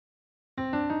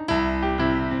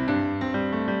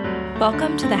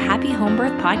Welcome to the Happy Home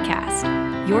Birth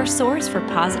Podcast, your source for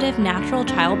positive natural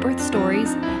childbirth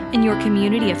stories and your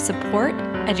community of support,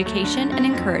 education, and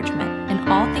encouragement in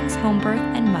all things home birth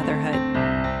and motherhood.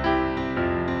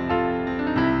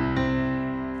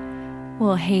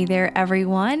 Well, hey there,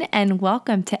 everyone, and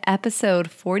welcome to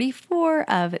episode 44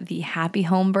 of the Happy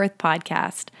Home Birth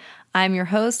Podcast. I'm your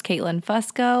host, Caitlin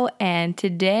Fusco, and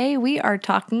today we are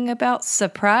talking about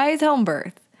surprise home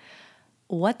birth.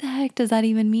 What the heck does that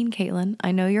even mean, Caitlin?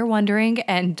 I know you're wondering,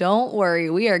 and don't worry,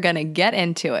 we are going to get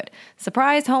into it.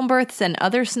 Surprise home births and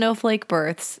other snowflake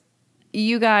births.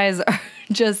 You guys are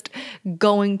just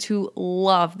going to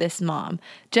love this mom.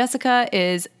 Jessica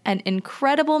is an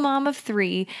incredible mom of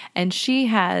 3, and she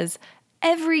has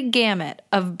every gamut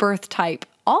of birth type,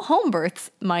 all home births,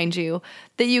 mind you,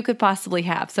 that you could possibly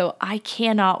have. So I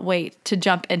cannot wait to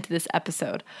jump into this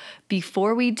episode.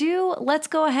 Before we do, let's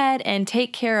go ahead and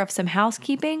take care of some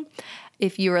housekeeping.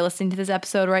 If you are listening to this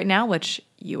episode right now, which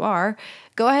you are,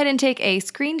 go ahead and take a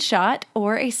screenshot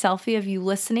or a selfie of you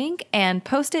listening and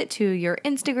post it to your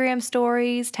Instagram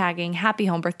stories, tagging Happy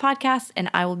Home Birth Podcast,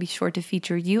 and I will be sure to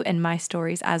feature you in my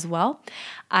stories as well.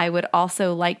 I would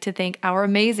also like to thank our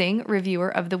amazing reviewer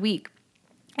of the week,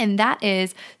 and that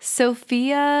is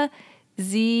Sophia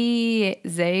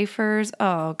Zafers.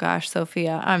 Oh gosh,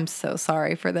 Sophia, I'm so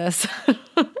sorry for this.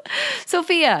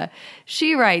 Sophia,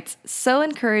 she writes, so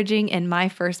encouraging in my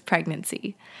first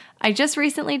pregnancy. I just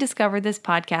recently discovered this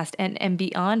podcast and am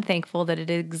beyond thankful that it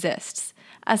exists.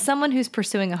 As someone who's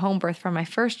pursuing a home birth for my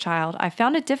first child, I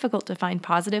found it difficult to find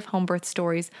positive home birth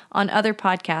stories on other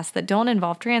podcasts that don't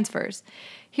involve transfers.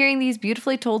 Hearing these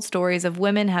beautifully told stories of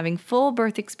women having full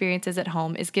birth experiences at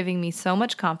home is giving me so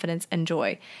much confidence and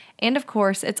joy. And of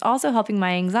course, it's also helping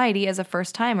my anxiety as a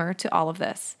first-timer to all of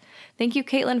this. Thank you,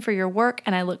 Caitlin, for your work,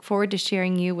 and I look forward to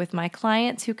sharing you with my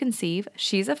clients who conceive.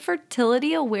 She's a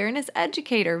fertility awareness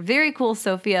educator. Very cool,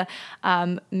 Sophia.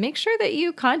 Make sure that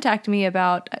you contact me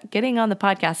about getting on the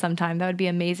podcast sometime. That would be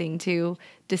amazing to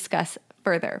discuss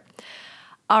further.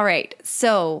 All right,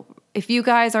 so if you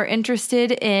guys are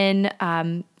interested in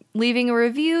leaving a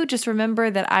review, just remember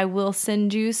that I will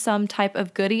send you some type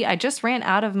of goodie. I just ran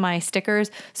out of my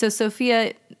stickers, so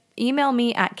Sophia, email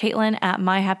me at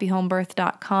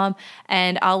caitlin@myhappyhomebirth.com,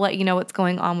 and I'll let you know what's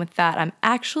going on with that. I'm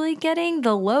actually getting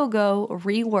the logo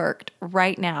reworked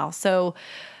right now, so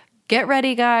get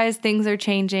ready, guys. Things are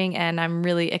changing, and I'm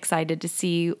really excited to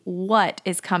see what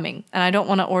is coming. And I don't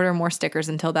want to order more stickers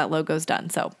until that logo's done,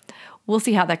 so we'll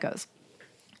see how that goes.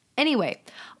 Anyway,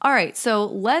 all right, so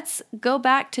let's go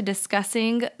back to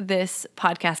discussing this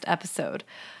podcast episode.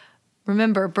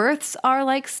 Remember, births are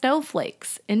like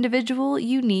snowflakes, individual,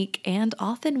 unique, and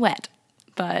often wet.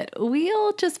 But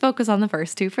we'll just focus on the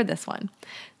first 2 for this one.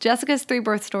 Jessica's 3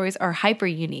 birth stories are hyper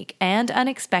unique and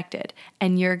unexpected,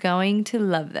 and you're going to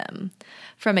love them.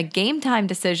 From a game time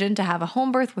decision to have a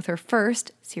home birth with her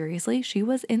first, seriously, she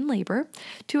was in labor,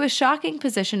 to a shocking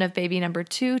position of baby number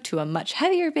 2 to a much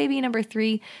heavier baby number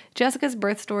 3, Jessica's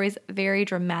birth stories vary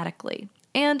dramatically.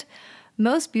 And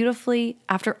most beautifully,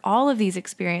 after all of these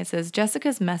experiences,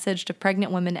 Jessica's message to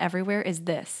pregnant women everywhere is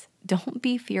this: don't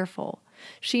be fearful.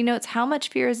 She notes how much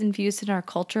fear is infused in our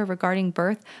culture regarding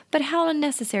birth, but how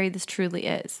unnecessary this truly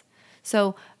is.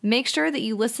 So make sure that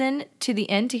you listen to the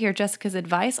end to hear Jessica's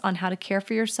advice on how to care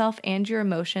for yourself and your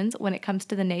emotions when it comes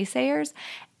to the naysayers.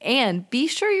 And be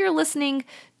sure you're listening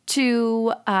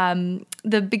to towards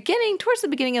the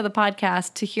beginning of the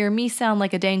podcast, to hear me sound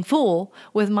like a dang fool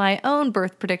with my own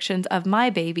birth predictions of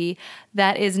my baby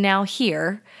that is now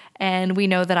here. And we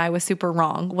know that I was super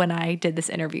wrong when I did this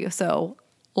interview. So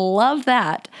love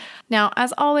that. Now,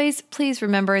 as always, please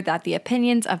remember that the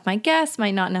opinions of my guests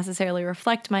might not necessarily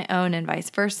reflect my own and vice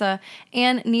versa,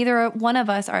 and neither one of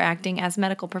us are acting as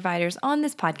medical providers on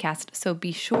this podcast, so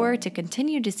be sure to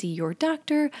continue to see your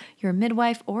doctor, your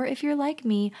midwife, or if you're like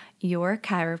me, your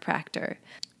chiropractor.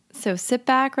 So sit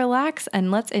back, relax,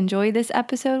 and let's enjoy this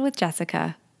episode with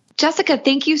Jessica. Jessica,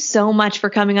 thank you so much for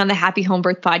coming on the Happy Home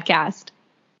Birth Podcast.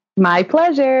 My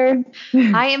pleasure.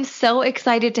 I am so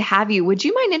excited to have you. Would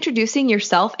you mind introducing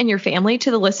yourself and your family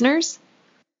to the listeners?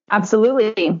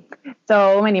 Absolutely.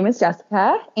 So my name is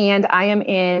Jessica, and I am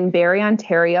in Barrie,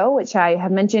 Ontario, which I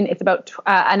have mentioned. It's about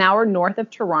an hour north of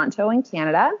Toronto in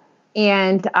Canada.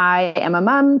 And I am a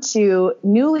mom to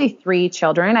newly 3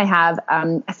 children. I have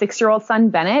a 6-year-old son,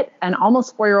 Bennett, an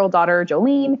almost 4-year-old daughter,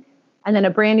 Jolene, and then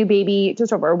a brand new baby,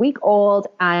 just over a week old,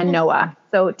 and Noah.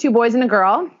 So 2 boys and a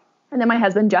girl. And then my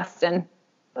husband, Justin.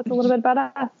 That's a little bit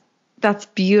about us. That's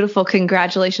beautiful.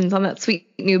 Congratulations on that sweet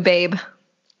new babe.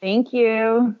 Thank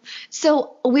you.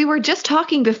 So we were just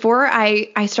talking before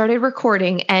I started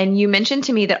recording, and you mentioned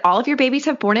to me that all of your babies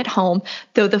have born at home,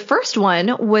 though the first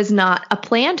one was not a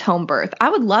planned home birth.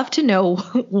 I would love to know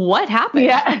what happened.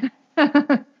 Yeah.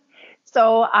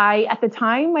 So at the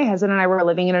time, my husband and I were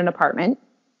living in an apartment.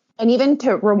 And even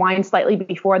to rewind slightly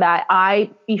before that,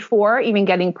 before even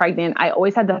getting pregnant, I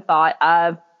always had the thought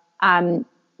of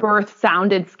birth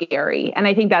sounded scary. And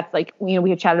I think that's like, we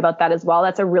have chatted about that as well.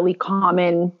 That's a really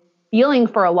common feeling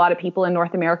for a lot of people in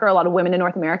North America, a lot of women in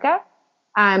North America.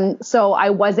 So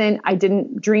I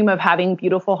didn't dream of having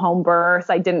beautiful home births.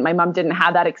 My mom didn't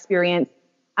have that experience.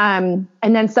 And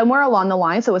then somewhere along the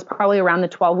line, so it was probably around the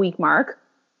 12-week mark,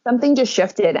 something just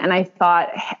shifted. And I thought,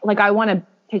 like, I want to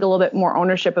take a little bit more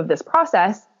ownership of this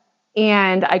process.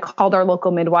 And I called our local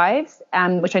midwives,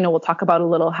 which I know we'll talk about a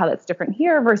little how that's different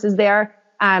here versus there.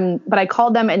 But I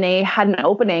called them and they had an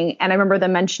opening. And I remember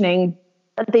them mentioning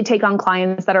that they take on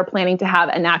clients that are planning to have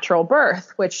a natural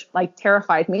birth, which like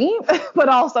terrified me, but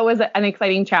also was an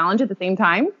exciting challenge at the same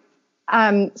time.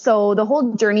 So the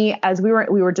whole journey, as we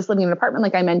were just living in an apartment,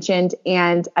 like I mentioned,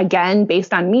 and again,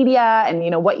 based on media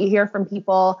and, what you hear from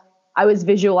people, I was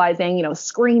visualizing,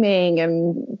 screaming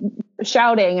and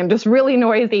shouting and just really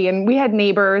noisy. And we had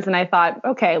neighbors, and I thought,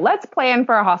 okay, let's plan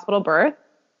for a hospital birth.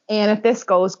 And if this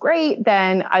goes great,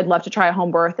 then I'd love to try a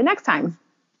home birth the next time.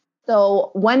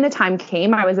 So when the time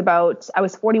came, I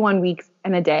was 41 weeks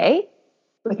and a day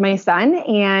with my son,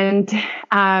 and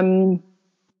I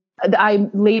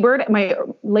labored. My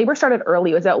labor started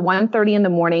early. It was at 1:30 in the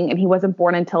morning, and he wasn't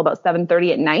born until about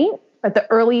 7:30 at night. But the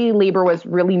early labor was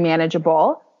really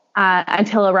manageable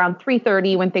until around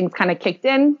 3:30 when things kind of kicked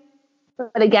in.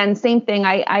 But again, same thing.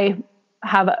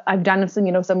 I've done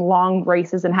some long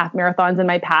races and half marathons in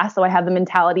my past, so I have the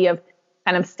mentality of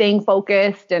kind of staying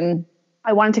focused, and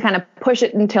I wanted to kind of push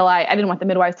it until I didn't want the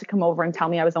midwives to come over and tell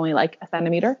me I was only like a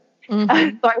centimeter.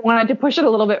 Mm-hmm. So I wanted to push it a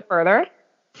little bit further.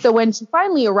 So when she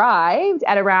finally arrived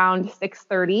at around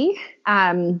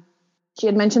 6:30, she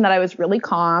had mentioned that I was really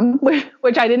calm,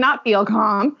 which I did not feel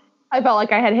calm. I felt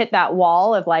like I had hit that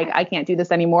wall of like, I can't do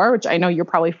this anymore, which I know you're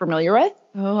probably familiar with.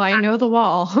 Oh, I know the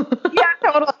wall. Yeah,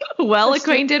 totally. Well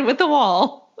acquainted with the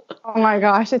wall. Oh my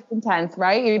gosh, it's intense,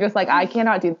 right? You're just like, I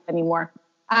cannot do this anymore.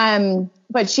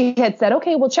 But she had said,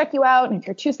 okay, we'll check you out. And if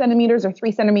you're 2 centimeters or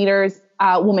 3 centimeters,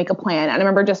 we'll make a plan. And I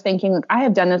remember just thinking, like, I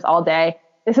have done this all day.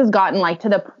 This has gotten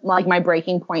to my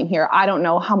breaking point here. I don't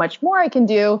know how much more I can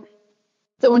do.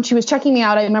 So when she was checking me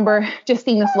out, I remember just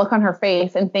seeing this look on her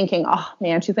face and thinking, oh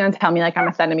man, she's going to tell me like I'm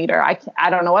a centimeter. I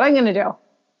don't know what I'm going to do.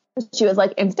 She was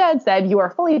like, instead said, you are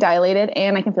fully dilated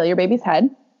and I can feel your baby's head.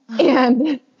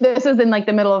 And this is in like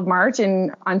the middle of March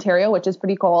in Ontario, which is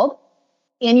pretty cold.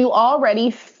 And you already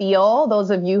feel,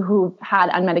 those of you who've had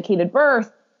unmedicated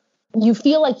birth, you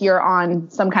feel like you're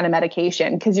on some kind of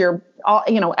medication because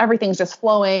everything's just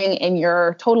flowing and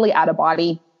you're totally out of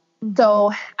body.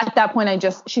 So at that point,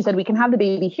 she said, we can have the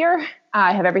baby here.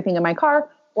 I have everything in my car,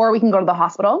 or we can go to the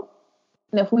hospital.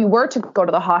 And if we were to go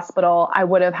to the hospital, I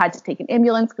would have had to take an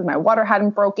ambulance because my water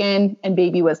hadn't broken and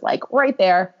baby was like right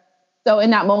there. So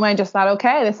in that moment, I just thought,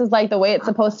 okay, this is like the way it's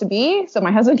supposed to be. So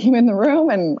my husband came in the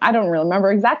room and I don't really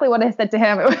remember exactly what I said to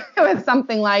him. It was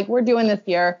something like, we're doing this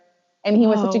here. And he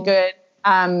was such a good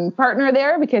partner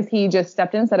there because he just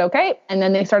stepped in and said, okay. And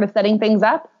then they started setting things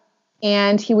up.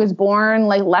 And he was born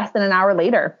like less than an hour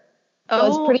later. So it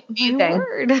was pretty amazing.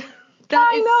 Word.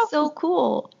 That is so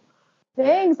cool.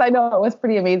 Thanks. I know, it was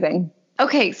pretty amazing.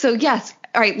 Okay, so yes.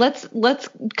 All right, let's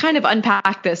kind of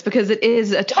unpack this because it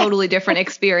is a totally different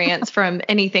experience from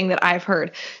anything that I've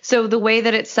heard. So the way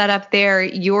that it's set up there,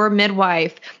 your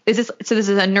midwife, this is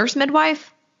a nurse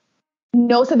midwife?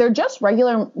 No, so they're just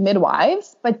regular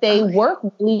midwives, but they work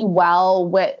really well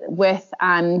with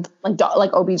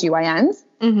like OBGYNs.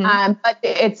 Mm-hmm. But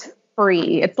it's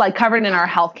free. It's like covered in our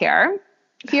healthcare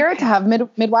here to have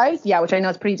midwives. Yeah, which I know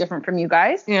is pretty different from you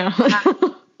guys. Yeah.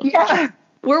 Yeah.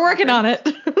 We're working on it.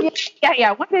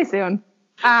 Yeah. One day soon.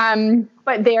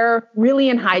 But they're really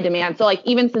in high demand. So like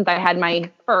even since I had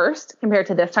my first compared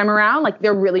to this time around, like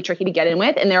they're really tricky to get in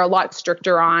with, and they're a lot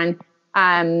stricter on,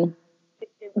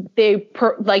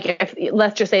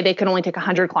 let's just say they could only take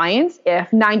 100 clients.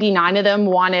 If 99 of them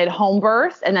wanted home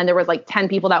births and then there was like 10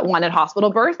 people that wanted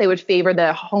hospital births, they would favor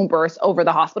the home births over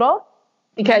the hospital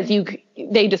because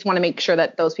they just want to make sure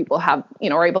that those people have,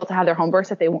 are able to have their home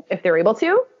births if they're able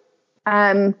to.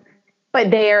 But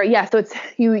so it's,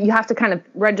 you have to kind of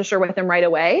register with them right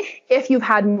away. If you've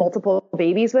had multiple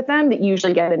babies with them, that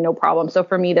usually get in no problem. So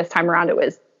for me this time around, it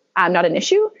was not an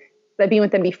issue. I've been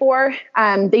with them before.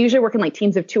 They usually work in like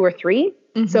teams of 2 or 3.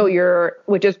 So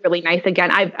which is really nice.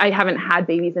 Again, I haven't had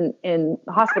babies in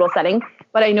the hospital setting,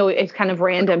 but I know it's kind of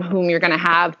random whom you're going to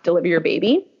have deliver your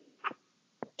baby,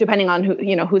 depending on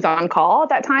who's on call at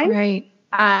that time. Right.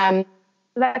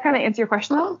 Does that kind of answer your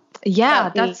question though?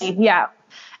 Yeah. Yeah.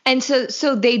 And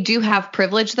so they do have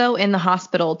privilege though in the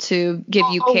hospital to give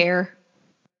you care.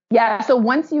 Yeah. So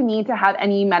once you need to have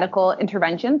any medical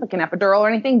interventions, like an epidural or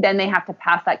anything, then they have to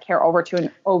pass that care over to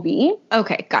an OB.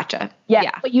 Okay. Gotcha.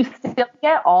 Yeah. But you still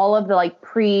get all of the like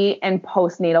pre and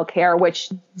postnatal care, which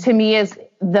to me is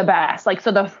the best. Like,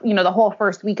 so the whole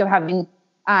first week of having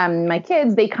my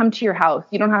kids, they come to your house.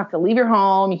 You don't have to leave your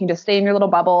home. You can just stay in your little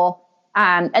bubble.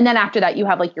 And then after that, you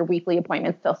have like your weekly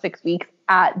appointments till 6 weeks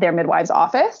at their midwife's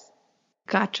office.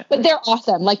 Gotcha. But they're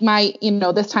awesome. Like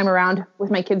this time around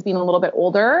with my kids being a little bit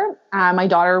older, my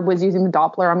daughter was using the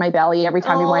Doppler on my belly every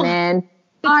time we went in.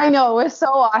 I know, it was so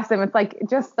awesome. It's like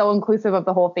just so inclusive of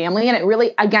the whole family. And it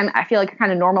really, again, I feel like it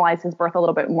kind of normalizes birth a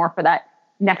little bit more for that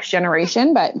next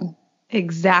generation. But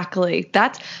exactly.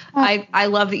 I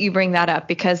love that you bring that up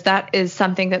because that is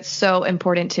something that's so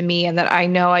important to me and that I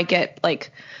know I get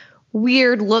like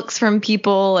weird looks from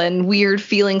people and weird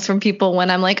feelings from people when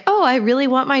I'm like, oh, I really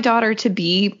want my daughter to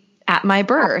be at my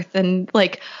birth. And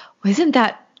like, isn't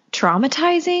that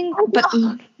traumatizing? But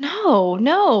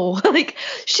no, like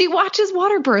she watches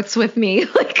water births with me.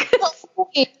 Like,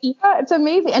 yeah, it's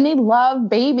amazing. And they love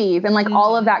babies and like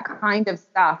all of that kind of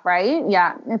stuff. Right.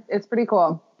 Yeah. It's pretty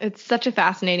cool. It's such a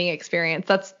fascinating experience.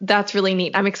 That's really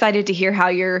neat. I'm excited to hear how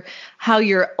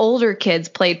your older kids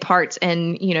played parts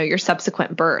in, your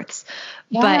subsequent births.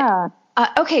 Yeah.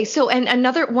 But okay, so and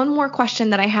one more question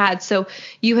that I had. So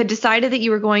you had decided that you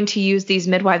were going to use these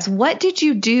midwives. What did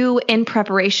you do in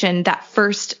preparation that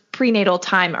first prenatal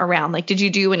time around? Like, did you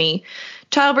do any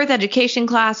childbirth education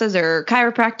classes or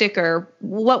chiropractic or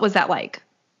what was that like?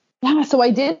 Yeah, so I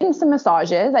did some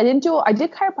massages. I did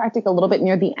chiropractic a little bit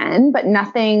near the end, but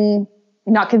nothing,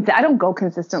 I don't go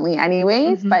consistently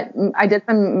anyways, but I did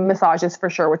some massages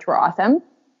for sure, which were awesome.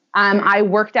 I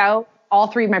worked out all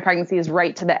 3 of my pregnancies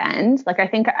right to the end. Like,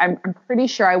 I'm pretty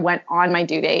sure I went on my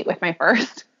due date with my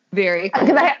first. Very cool.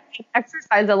 Because I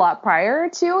exercised a lot prior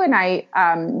to, and I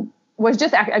was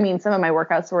just, some of my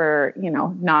workouts were,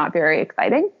 not very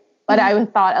exciting, but I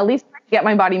thought at least get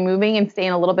my body moving and stay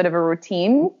in a little bit of a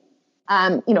routine.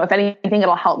 If anything,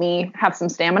 it'll help me have some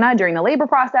stamina during the labor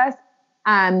process.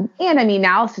 And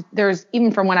now there's,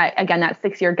 even from when that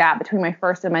 6-year gap between my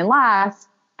first and my last,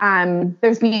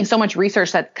 there's been so much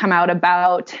research that's come out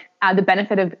about the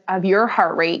benefit of your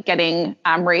heart rate getting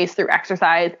raised through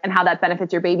exercise and how that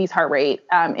benefits your baby's heart rate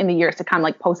in the years to come,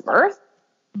 like post-birth.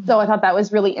 So I thought that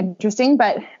was really interesting.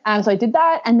 But so I did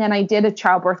that. And then I did a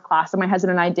childbirth class. So my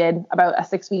husband and I did about a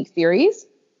 6-week series.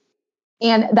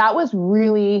 And that was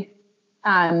really...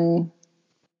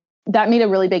 that made a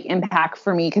really big impact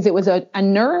for me because it was a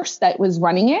nurse that was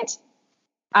running it.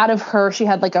 Out of her, she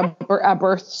had like a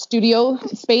birth studio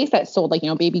space that sold like,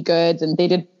 baby goods, and they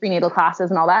did prenatal classes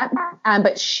and all that.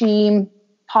 But she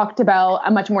talked about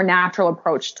a much more natural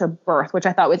approach to birth, which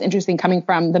I thought was interesting coming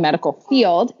from the medical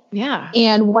field. Yeah.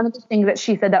 And one of the things that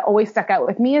she said that always stuck out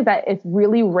with me is that it's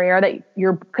really rare that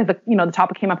because the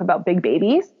topic came up about big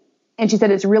babies. And she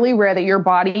said, it's really rare that your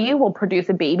body will produce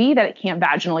a baby that it can't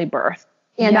vaginally birth.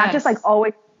 And that just like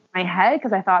always in my head,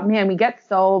 because I thought, man, we get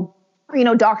so,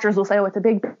 doctors will say, oh, it's a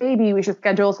big baby, we should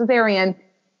schedule a cesarean.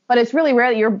 But it's really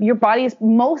rare that your body is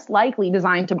most likely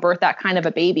designed to birth that kind of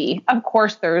a baby. Of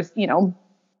course, there's,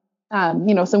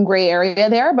 some gray area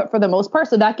there, but for the most part,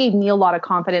 so that gave me a lot of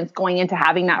confidence going into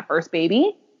having that first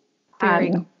baby.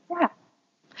 Yeah.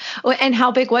 Well, and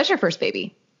how big was your first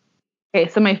baby?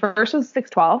 Okay, so my first was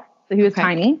 6'12", so he was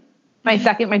tiny. My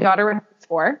second, my daughter was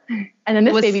 6'4", and then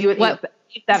this baby was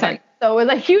 8'7". Sorry. So it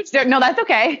was a huge. No, that's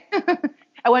okay.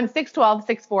 I went 6'12",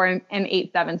 6'4", and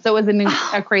 8'7". So it was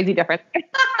a crazy difference.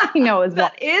 I know as well.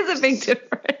 That is a big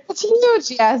difference. It's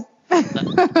huge, yes.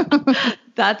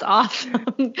 That's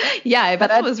awesome. Yeah, but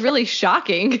that was really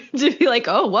shocking to be like,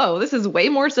 oh, whoa, this is way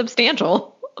more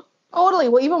substantial. Totally.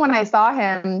 Well, even when I saw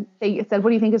him, they said, what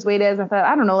do you think his weight is? I thought,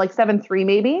 I don't know, like 7'3"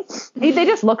 maybe. They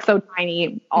just look so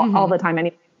tiny all the time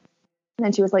anyway. And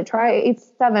then she was like, try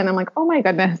 8'7". I'm like, oh my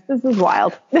goodness, this is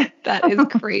wild. That is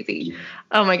crazy.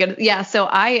 Oh my goodness. Yeah. So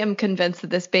I am convinced that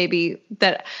this baby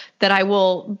that I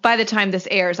will, by the time this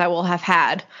airs, I will have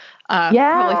had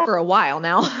probably for a while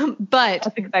now,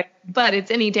 but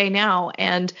it's any day now.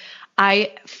 And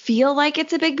I feel like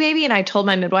it's a big baby. And I told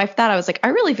my midwife that I was like, I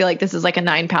really feel like this is like a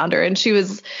 9-pounder. And she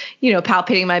was,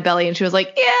 palpating my belly, and she was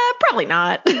like, yeah, probably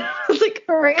not. I was like,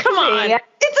 come on,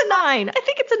 it's a 9. I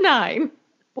think it's a 9.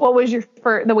 What was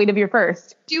the weight of your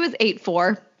first? She was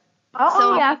 8'4". Oh,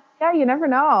 So yeah. Yeah, you never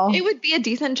know. it would be a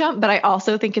decent jump, but I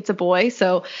also think it's a boy.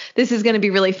 So this is going to be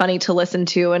really funny to listen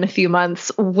to in a few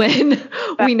months when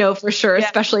we know for sure, Yeah.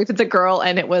 especially if it's a girl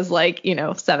and it was like,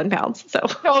 7 pounds. So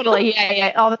Totally. Yeah,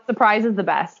 yeah. Oh, the surprise is the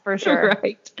best for sure.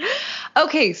 right.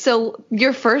 Okay. So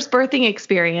your first birthing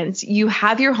experience, you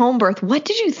have your home birth. What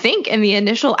did you think in the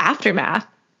initial aftermath?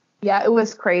 Yeah, it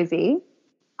was crazy.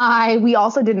 We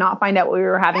also did not find out what we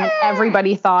were having.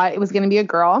 Everybody thought it was going to be a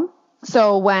girl.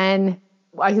 So when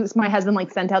my husband like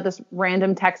sent out this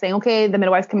random text saying, okay, the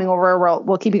midwife's coming over,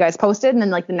 we'll keep you guys posted. And then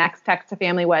like the next text to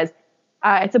family was,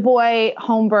 it's a boy,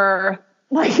 home birth.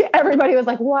 Like everybody was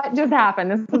like, what just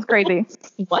happened? This is crazy.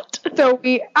 What? So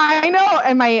I know.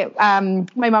 And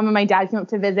my mom and my dad came up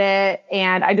to visit,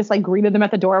 and I just like greeted them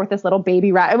at the door with this little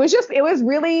baby rat. It was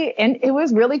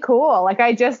really cool. Like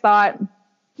I just thought,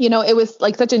 it was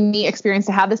like such a neat experience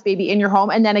to have this baby in your home.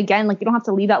 And then again, like you don't have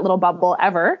to leave that little bubble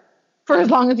ever for as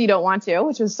long as you don't want to,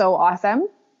 which was so awesome.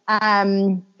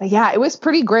 But yeah, it was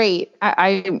pretty great.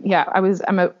 It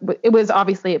was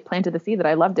obviously it planted the seed that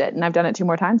I loved it, and I've done it 2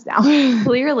 more times now.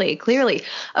 Clearly.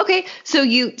 Okay. So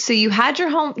you had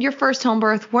your first home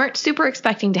birth, weren't super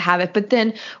expecting to have it, but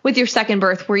then with your second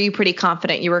birth, were you pretty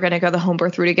confident you were going to go the home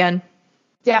birth route again?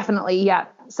 Definitely. Yeah.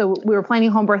 So we were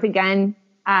planning home birth again.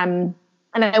 And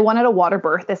I wanted a water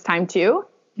birth this time too,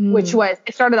 which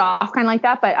it started off kind of like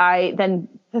that. But then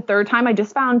the third time I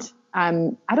just found, I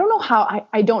don't know how,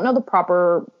 I don't know the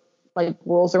proper like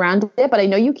rules around it, but I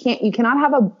know you cannot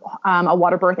have a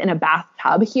water birth in a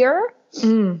bathtub here.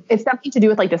 It's something to do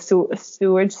with like the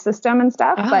sewage system and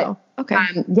stuff. Oh, but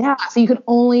okay. yeah, so you can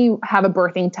only have a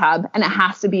birthing tub, and it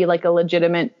has to be like a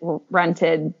legitimate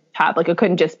rented tub. Like it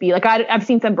couldn't just be like, I've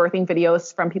seen some birthing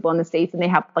videos from people in the States, and they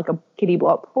have like a kiddie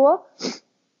blow up pool.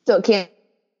 So it can't,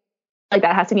 like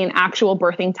that has to be an actual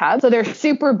birthing tub. So they're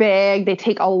super big. They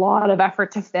take a lot of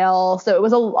effort to fill. So it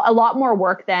was a lot more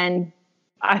work than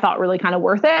I thought really kind of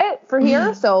worth it for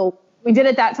here. So we did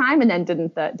it that time, and then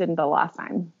didn't the last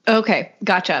time. Okay.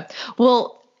 Gotcha.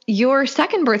 Well, your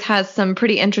second birth has some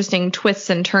pretty interesting twists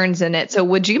and turns in it. So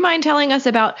would you mind telling us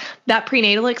about that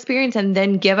prenatal experience and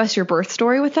then give us your birth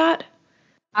story with that?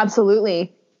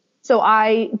 Absolutely. So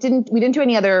we didn't do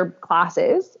any other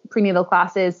prenatal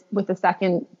classes with the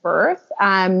second birth.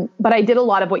 But I did a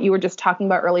lot of what you were just talking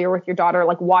about earlier with your daughter,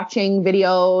 like watching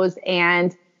videos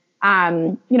and,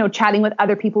 chatting with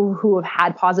other people who have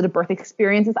had positive birth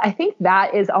experiences. I think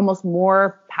that is almost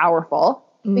more powerful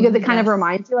because it kind of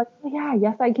reminds you like, oh, yeah,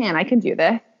 yes, I can do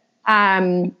this.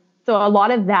 So a lot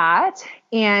of that,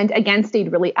 and again,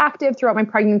 stayed really active throughout my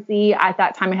pregnancy. At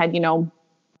that time I had,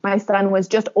 my son was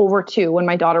just over 2 when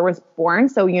my daughter was born.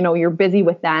 So, you're busy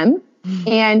with them.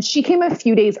 And she came a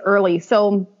few days early.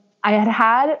 So I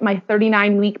had my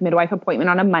 39-week midwife appointment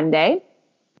on a Monday.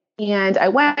 And I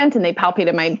went and they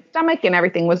palpated my stomach and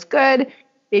everything was good.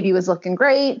 Baby was looking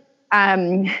great.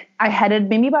 I headed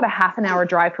maybe about a half an hour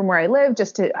drive from where I live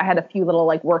I had a few little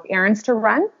like work errands to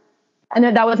run. And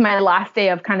then that was my last day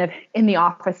of kind of in the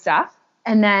office stuff.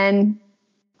 And then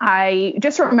I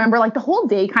just remember like the whole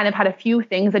day kind of had a few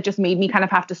things that just made me kind of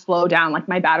have to slow down. Like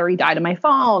my battery died on my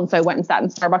phone. So I went and sat in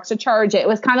Starbucks to charge it. It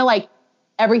was kind of like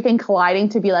everything colliding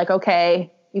to be like,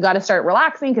 okay, you got to start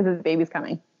relaxing because this baby's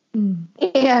coming.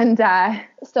 And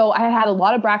so I had a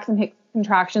lot of Braxton Hicks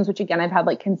contractions, which again, I've had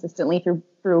like consistently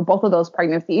through both of those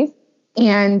pregnancies.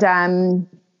 And then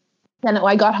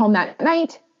I got home that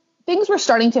night. Things were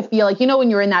starting to feel like, when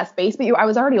you're in that space, but I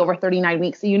was already over 39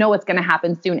 weeks. So what's going to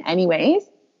happen soon anyways.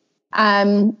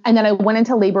 And then I went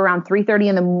into labor around 3:30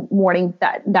 in the morning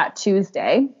that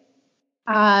Tuesday.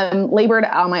 Labored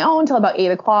on my own till about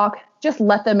 8 o'clock. Just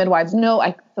let the midwives know.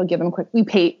 So give them a quick.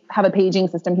 We have a paging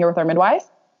system here with our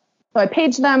midwives. So I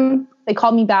paged them. They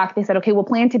called me back. They said, "Okay, we'll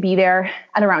plan to be there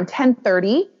at around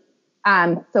 10:30."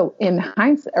 So in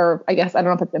hindsight, or I guess I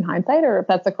don't know if it's in hindsight or if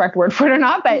that's the correct word for it or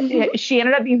not, but she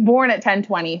ended up being born at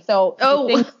 10:20. So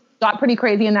things got pretty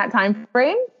crazy in that time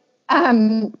frame.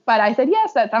 But I said,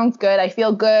 yes, that sounds good. I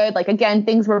feel good. Like, again,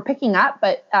 things were picking up,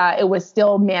 but, it was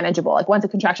still manageable. Like once a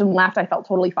contraction left, I felt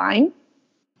totally fine.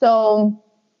 So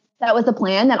that was the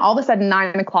plan. Then all of a sudden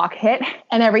 9 o'clock hit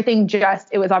and everything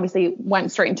it was obviously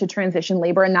went straight into transition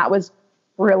labor. And that was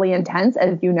really intense,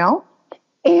 as you know.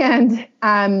 And,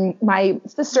 my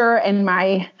sister and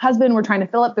my husband were trying to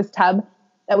fill up this tub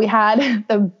that we had.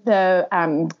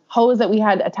 The hose that we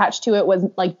had attached to it was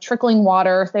like trickling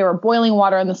water. So they were boiling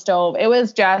water on the stove. It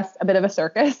was just a bit of a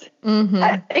circus.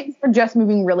 Things were just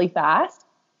moving really fast.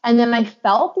 And then I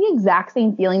felt the exact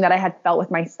same feeling that I had felt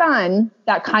with my son,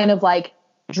 that kind of like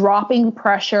dropping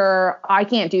pressure. I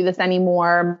can't do this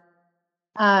anymore.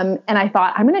 And I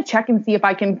thought, I'm going to check and see if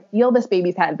I can feel this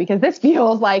baby's head, because this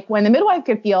feels like when the midwife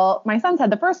could feel my son's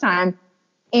head the first time.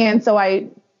 And so I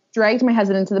dragged my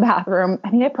husband into the bathroom. I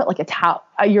think I put like a towel.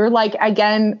 You're like,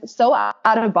 again, so out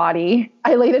of body.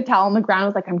 I laid a towel on the ground. I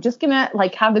was like, I'm just going to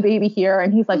like have the baby here.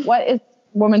 And he's like, what is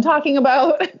woman talking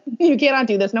about? You cannot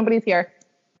do this. Nobody's here.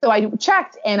 So I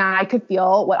checked and I could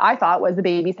feel what I thought was the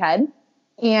baby's head.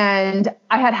 And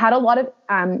I had a lot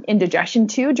of indigestion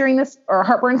too during this, or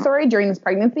heartburn, during this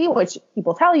pregnancy, which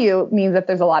people tell you means that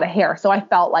there's a lot of hair. So I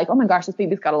felt like, oh my gosh, this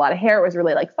baby's got a lot of hair. It was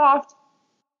really like soft.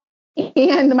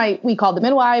 And we called the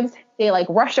midwives. They like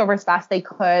rushed over as fast as they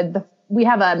could. You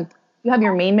have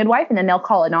your main midwife, and then they'll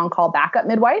call an on-call backup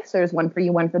midwife. So there's one for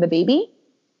you, one for the baby.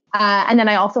 And then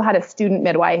I also had a student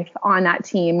midwife on that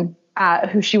team,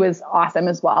 who she was awesome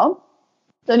as well.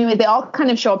 So anyway, they all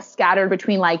kind of show up scattered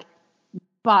between like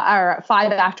 5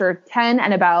 after 10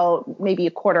 and about maybe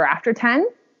a quarter after 10.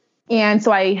 And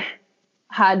so I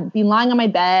had been lying on my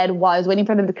bed while I was waiting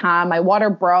for them to come. My water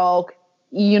broke.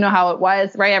 You know how it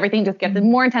was, right? Everything just gets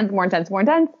more intense, more intense, more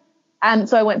intense.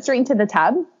 So I went straight into the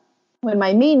tub when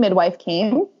my main midwife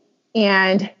came,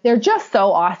 and they're just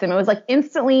so awesome. It was like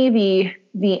instantly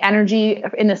the energy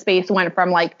in the space went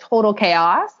from like total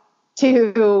chaos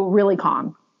to really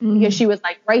calm, because she was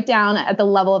like right down at the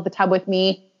level of the tub with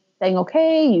me, saying,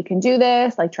 okay, you can do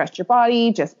this, like trust your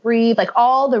body, just breathe, like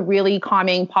all the really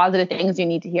calming, positive things you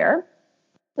need to hear.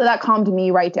 So that calmed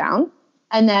me right down.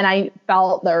 And then I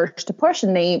felt the urge to push,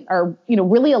 and they are,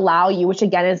 really allow you, which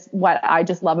again is what I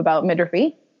just love about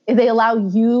midwifery, is they allow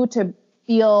you to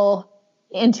feel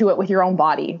into it with your own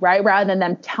body, right? Rather than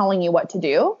them telling you what to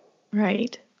do.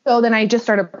 Right. So then I just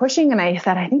started pushing, and I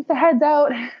said, I think the head's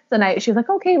out. So she was like,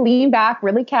 okay, lean back,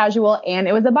 really casual. And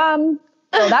it was a bum.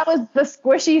 So that was the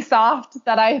squishy soft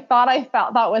that I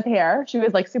thought was hair. She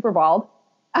was like super bald.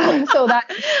 So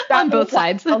that on both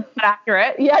sides.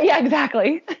 Accurate. Yeah,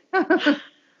 exactly.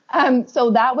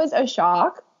 So that was a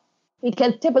shock,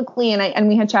 because typically, and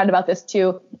we had chatted about this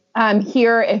too,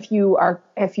 here, if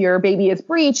your baby is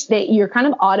breached, that you're kind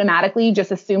of automatically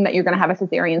just assume that you're going to have a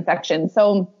cesarean section.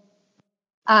 So,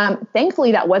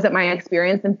 thankfully that wasn't my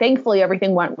experience, and thankfully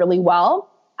everything went really well.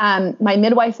 My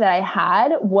midwife that I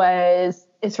had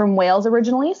is from Wales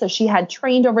originally. So she had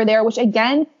trained over there, which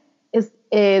again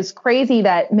is crazy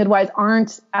that midwives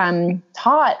aren't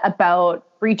taught about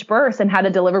breech births and how to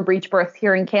deliver breech births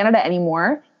here in Canada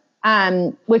anymore,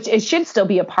 which it should still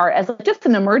be a part as just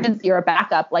an emergency or a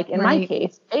backup, like in my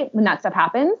case, right, when that stuff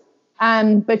happens.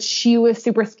 But she was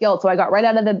super skilled. So I got right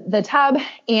out of the tub,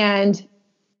 and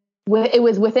it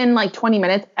was within like 20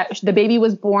 minutes. The baby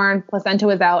was born, placenta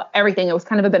was out, everything. It was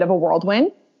kind of a bit of a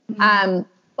whirlwind. Mm-hmm.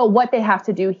 But what they have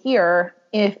to do here,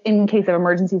 if in case of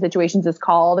emergency situations, is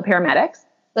call the paramedics.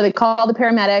 So they call the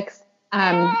paramedics.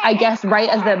 I guess right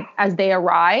as they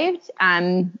arrived,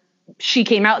 she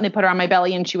came out and they put her on my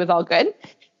belly, and she was all good.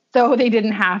 So they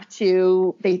didn't have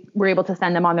to. They were able to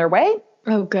send them on their way.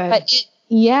 Oh, good. But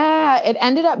it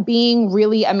ended up being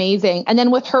really amazing. And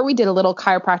then with her, we did a little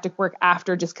chiropractic work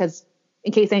after, just because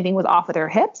in case anything was off with her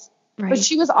hips. Right. But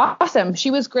she was awesome. She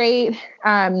was great.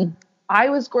 I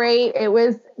was great. It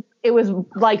was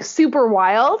like super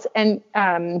wild and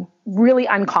really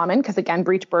uncommon, because again,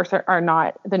 breech births are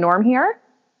not the norm here.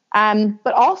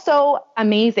 But also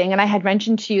amazing. And I had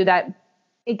mentioned to you that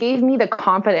it gave me the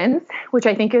confidence, which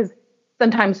I think is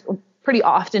sometimes pretty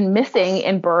often missing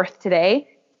in birth today.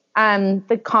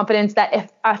 The confidence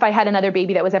that if I had another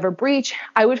baby that was ever breech,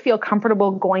 I would feel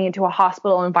comfortable going into a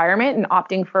hospital environment and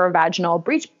opting for a vaginal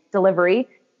breech delivery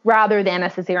rather than a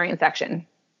cesarean section.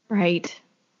 Right.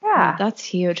 Yeah. Oh, that's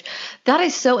huge. That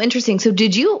is so interesting. So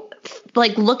did you,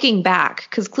 like, looking back,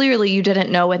 because clearly you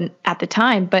didn't know at the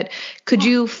time, but could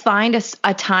you find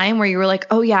a time where you were like,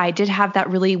 oh yeah, I did have that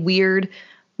really weird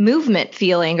movement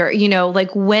feeling, or,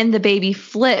 like when the baby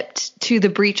flipped to the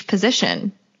breech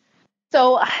position?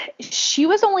 So she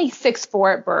was only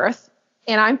 6'4" at birth,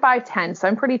 and I'm 5'10", so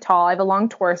I'm pretty tall. I have a long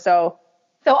torso.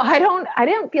 So I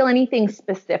didn't feel anything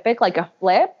specific like a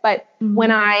flip, but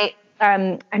when I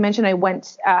mentioned I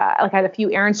went, I had a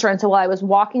few errands to run. So while I was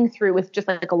walking through with just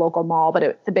like a local mall, but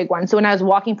it's a big one. So when I was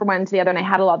walking from one to the other and I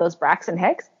had a lot of those Braxton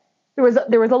Hicks, there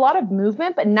was a lot of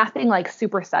movement, but nothing like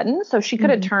super sudden. So she could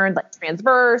have turned like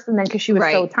transverse, and then cause she was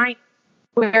so tiny,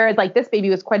 whereas like this baby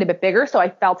was quite a bit bigger. So I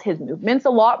felt his movements a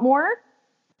lot more.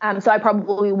 So I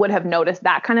probably would have noticed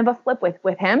that kind of a flip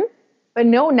with him, but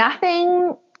no,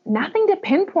 nothing to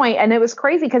pinpoint. And it was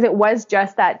crazy because it was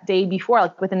just that day before,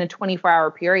 like within a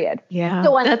 24-hour period. Yeah.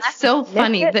 So that's so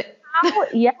funny.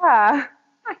 Yeah.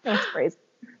 That's crazy.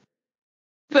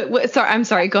 But sorry, I'm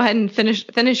sorry. Go ahead and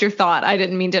finish your thought. I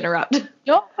didn't mean to interrupt.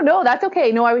 No, that's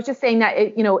okay. No, I was just saying that,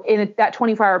 in that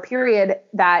 24-hour period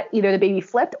that either the baby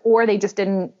flipped or they just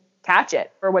didn't catch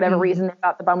it for whatever reason. They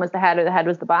thought the bum was the head or the head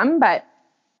was the bum. But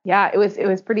yeah, it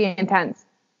was pretty intense.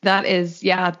 That is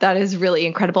really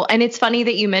incredible. And it's funny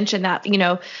that you mentioned that,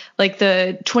 like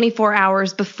the 24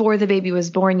 hours before the baby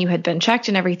was born, you had been checked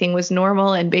and everything was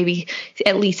normal and baby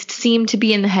at least seemed to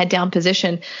be in the head down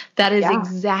position. That is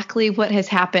exactly what has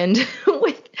happened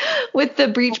with the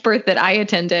breech birth that I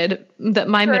attended that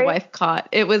my midwife caught.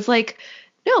 It was like,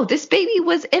 no, this baby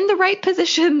was in the right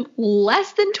position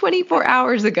less than 24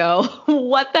 hours ago.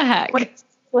 What the heck?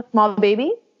 With small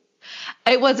baby?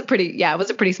 It was a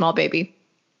pretty small baby.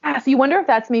 Yeah, so you wonder if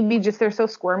that's maybe just they're so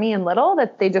squirmy and little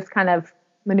that they just kind of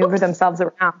maneuver themselves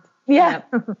around. Yeah.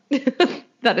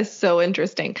 That is so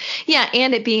interesting. Yeah,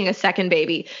 and it being a second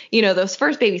baby. Those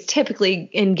first babies typically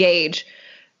engage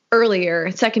earlier.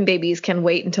 Second babies can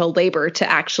wait until labor to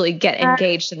actually get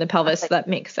engaged in the pelvis. So that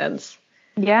makes sense.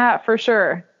 Yeah, for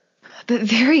sure. But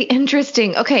very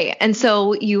interesting. Okay, and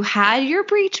so you had your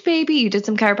breech baby. You did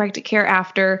some chiropractic care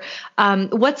after.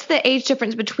 What's the age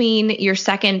difference between your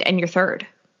second and your third?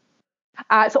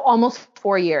 So almost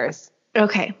 4 years.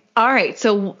 Okay. All right.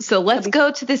 So let's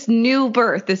go to this new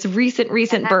birth, this recent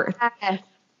birth.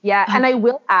 Yeah. And I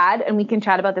will add, and we can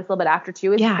chat about this a little bit after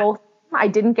too, is both, I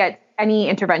didn't get any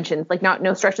interventions, like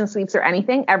no stretch and sweeps or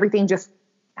anything. Everything just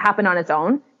happened on its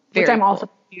own, which I'm also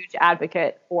a huge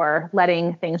advocate for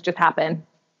letting things just happen.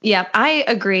 Yeah, I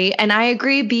agree. And I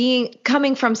agree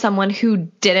coming from someone who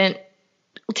didn't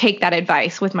take that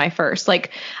advice with my first.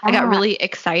 Like I got really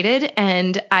excited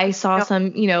and I saw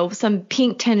some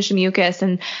pink tinged mucus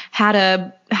and had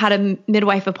a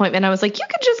midwife appointment. I was like, you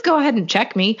could just go ahead and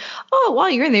check me. Oh, while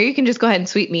you're in there, you can just go ahead and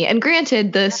sweep me. And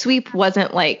granted, the sweep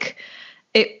wasn't like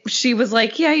it. She was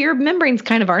like, yeah, your membranes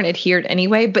kind of aren't adhered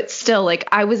anyway, but still like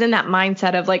I was in that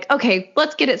mindset of like, okay,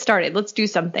 let's get it started. Let's do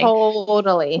something.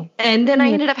 Totally. And then I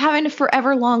ended up having a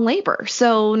forever long labor.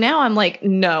 So now I'm like,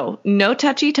 no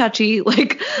touchy.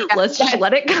 Like let's just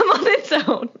let it come on its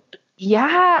own.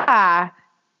 Yeah.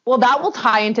 Well, that will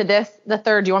tie into the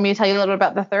third. Do you want me to tell you a little bit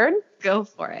about the third? Go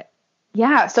for it.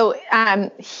 Yeah. So,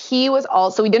 he was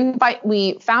we didn't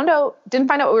find out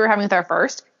what we were having with our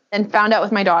first, then found out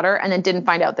with my daughter, and then didn't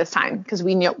find out this time because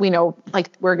we know like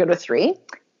we're good with 3.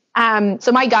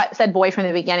 So my gut said boy from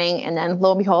the beginning, and then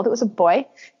lo and behold, it was a boy.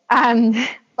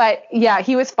 But yeah,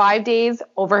 he was 5 days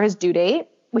over his due date,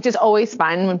 which is always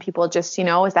fun when people just,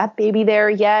 is that baby there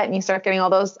yet? And you start getting all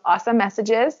those awesome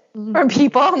messages from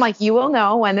people. I'm like, you will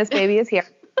know when this baby is here.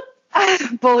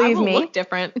 Believe me. Look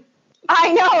different.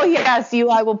 I know. Yes,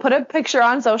 I will put a picture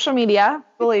on social media.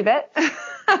 Believe it.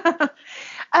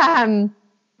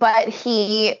 But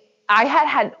I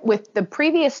had with the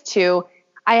previous 2,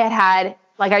 I had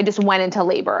like, I just went into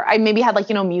labor. I maybe had like,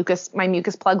 my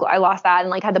mucus plug, I lost that and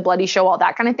like had the bloody show, all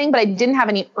that kind of thing. But I didn't have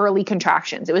any early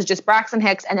contractions. It was just Braxton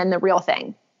Hicks and then the real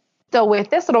thing. So with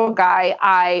this little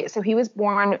guy, so he was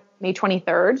born May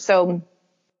 23rd. So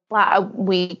a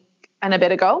week and a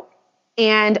bit ago.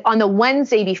 And on the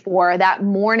Wednesday before that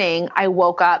morning, I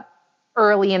woke up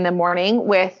early in the morning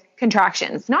with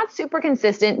contractions, not super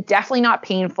consistent, definitely not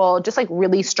painful, just like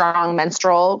really strong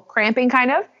menstrual cramping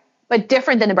kind of, but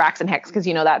different than the Braxton Hicks. Cause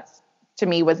that's to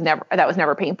me was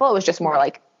never painful. It was just more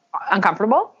like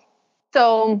uncomfortable.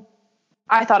 So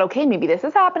I thought, okay, maybe this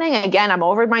is happening again. I'm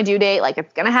over my due date. Like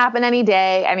it's going to happen any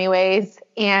day anyways.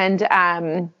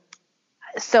 And,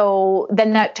 so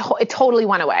then it totally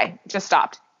went away, just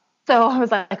stopped. So I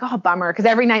was like, oh, bummer. Cause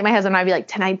every night my husband and I'd be like,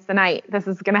 tonight's the night this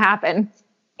is going to happen.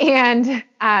 And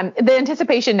the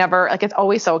anticipation never, like, it's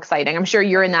always so exciting. I'm sure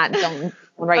you're in that zone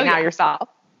right now yourself.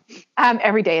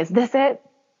 Every day, is this it?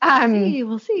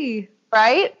 We'll see.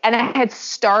 Right. And I had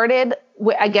started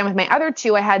again with my other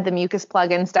 2, I had the mucus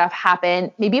plug and stuff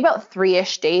happen maybe about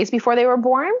 3-ish days before they were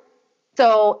born.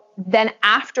 So then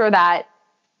after that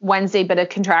Wednesday bit of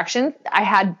contractions, I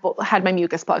had my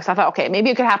mucus plug. So I thought, okay, maybe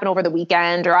it could happen over the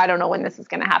weekend, or I don't know when this is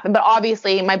going to happen, but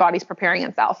obviously my body's preparing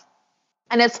itself.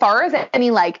 And as far as any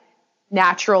like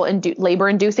natural labor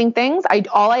inducing things,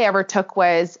 all I ever took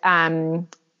was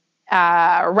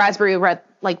raspberry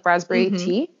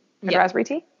tea, raspberry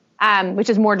tea, which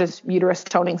is more just uterus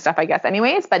toning stuff, I guess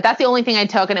anyways, but that's the only thing I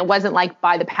took. And it wasn't like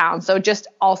by the pound. So just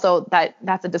also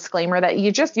that's a disclaimer that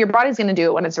your body's going to do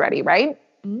it when it's ready. Right.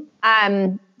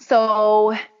 Mm-hmm.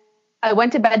 So I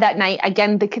went to bed that night.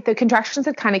 Again, the contractions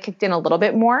had kind of kicked in a little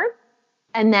bit more.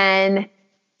 And then,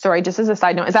 sorry, just as a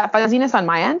side note, is that fuzziness on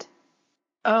my end?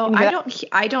 Oh,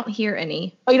 I don't hear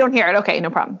any. Oh, you don't hear it? Okay,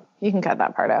 no problem. You can cut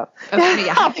that part out. Okay,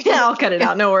 yeah. I'll cut it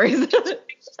out. No worries.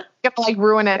 gonna like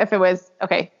ruin it if it was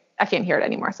okay. I can't hear it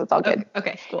anymore, so it's all good.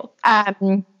 Okay, cool.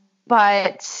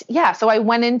 But yeah, so I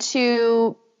went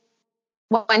to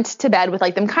bed with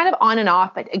like them kind of on and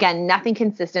off, but again, nothing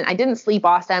consistent. I didn't sleep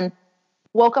awesome.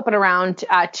 Woke up at around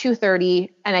 2:30,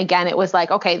 and again, it was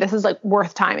like, okay, this is like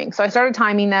worth timing. So I started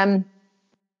timing them.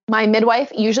 My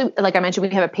midwife, usually, like I mentioned,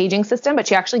 we have a paging system, but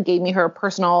she actually gave me her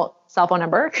personal cell phone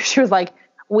number. She was like,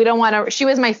 we don't want to, she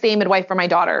was my same midwife for my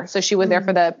daughter. So she was there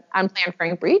for the unplanned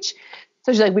frank breech.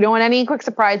 So she's like, we don't want any quick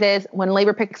surprises. When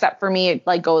labor picks up for me, it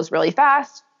like goes really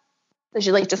fast. So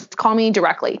she's like, just call me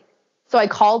directly. So I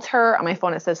called her on my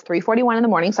phone. It says 3:41 in the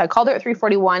morning. So I called her at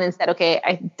 3:41 and said, okay,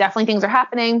 I definitely things are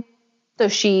happening. So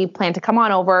she planned to come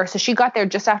on over. So she got there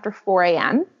just after 4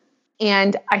 a.m.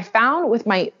 And I found with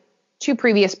my 2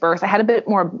 previous births, I had a bit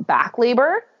more back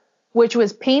labor, which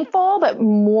was painful, but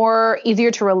more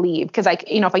easier to relieve. Because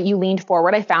if you leaned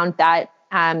forward, I found that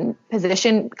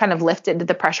position kind of lifted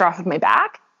the pressure off of my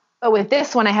back. But with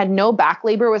this one, I had no back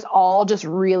labor. It was all just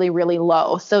really, really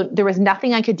low. So there was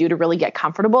nothing I could do to really get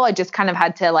comfortable. I just kind of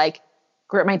had to like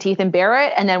grit my teeth and bear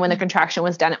it. And then when the contraction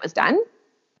was done, it was done.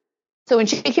 So when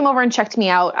she came over and checked me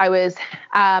out, I was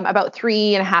about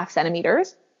 3.5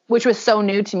 centimeters, which was so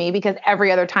new to me because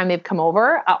every other time they've come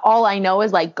over, all I know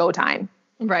is like go time.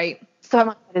 Right. So I'm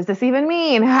like, what does this even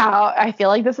mean? How I feel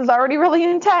like this is already really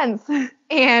intense.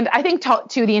 And I think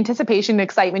to the anticipation and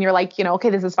excitement, you're like, okay,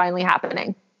 this is finally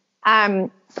happening.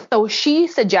 So she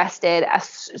suggested a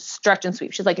stretch and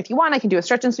sweep. She's like, if you want, I can do a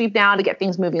stretch and sweep now to get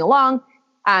things moving along.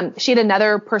 She had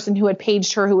another person who had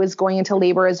paged her who was going into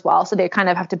labor as well. So they kind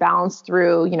of have to balance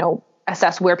through,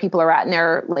 assess where people are at in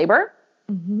their labor.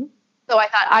 Mm-hmm. So I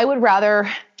thought I would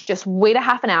rather just wait a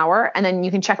half an hour and then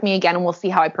you can check me again and we'll see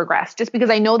how I progress. Just because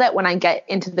I know that when I get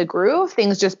into the groove,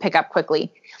 things just pick up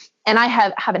quickly. And I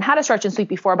haven't had a stretch and sweep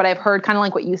before, but I've heard kind of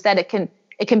like what you said, it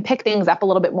can pick things up a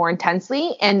little bit more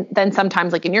intensely. And then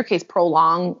sometimes, like in your case,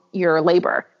 prolong your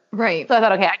labor. Right. So I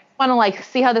thought, okay, I want to like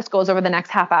see how this goes over the next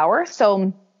half hour.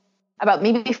 So about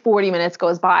maybe 40 minutes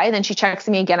goes by. Then she checks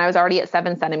me again. I was already at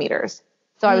 7 centimeters.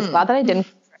 So I was glad that I didn't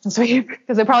sweep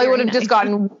because it probably would have just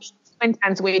gotten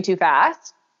intense way too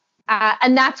fast.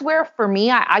 And that's where for me,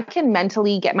 I can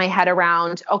mentally get my head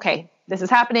around, okay, this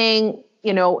is happening.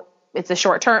 It's a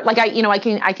short term. Like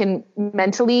I can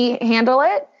mentally handle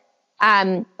it.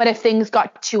 But if things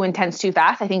got too intense too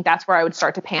fast, I think that's where I would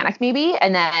start to panic maybe.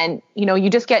 And then, you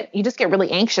just get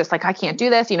really anxious. Like I can't do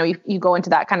this. You go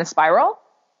into that kind of spiral.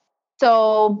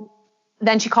 So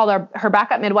then she called her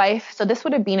backup midwife. So this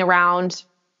would have been around,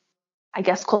 I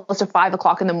guess, close to 5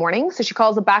 o'clock in the morning. So she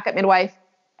calls the backup midwife.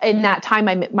 In that time,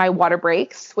 my water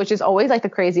breaks, which is always like the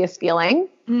craziest feeling.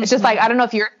 Mm-hmm. It's just like, I don't know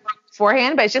if you're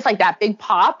beforehand, but it's just like that big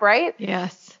pop, right?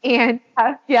 Yes. And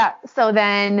so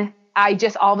then I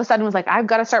just all of a sudden was like, I've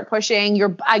got to start pushing.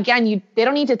 They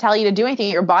don't need to tell you to do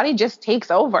anything. Your body just takes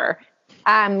over,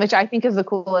 which I think is the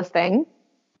coolest thing.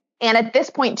 And at this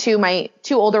point too, my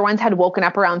 2 older ones had woken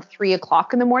up around 3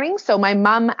 o'clock in the morning. So my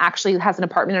mom actually has an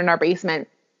apartment in our basement.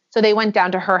 So they went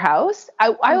down to her house.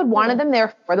 I would wanted them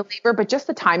there for the labor, but just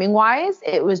the timing wise,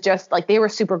 it was just like they were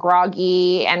super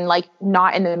groggy and like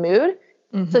not in the mood.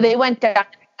 Mm-hmm. So they went down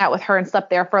out with her and slept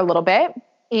there for a little bit.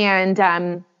 And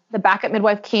the backup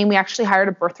midwife came. We actually hired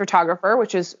a birth photographer,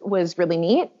 which was really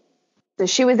neat. So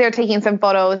she was there taking some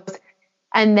photos.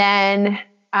 And then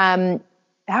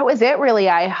that was it really.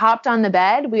 I hopped on the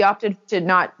bed. We opted to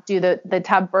not do the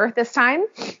tub birth this time.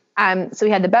 So we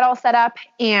had the bed all set up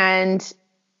and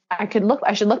I should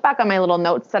look back on my little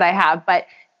notes that I have, but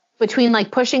between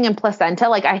like pushing and placenta,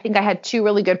 like I think I had 2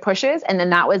 really good pushes and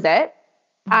then that was it.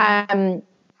 Mm-hmm.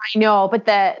 I know, but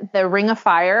the ring of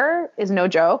fire is no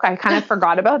joke. I kind of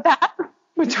forgot about that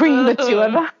between the 2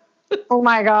 of them. Oh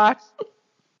my gosh.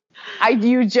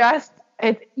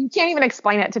 You can't even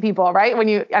explain it to people, right?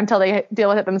 Until they deal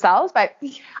with it themselves. But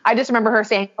I just remember her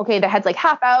saying, okay, the head's like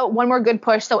half out, one more good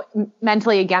push. So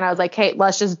mentally again, I was like, hey,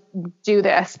 let's just do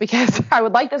this because I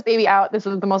would like this baby out. This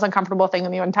is the most uncomfortable thing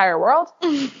in the entire world.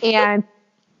 And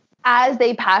as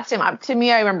they passed him up to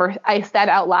me, I remember I said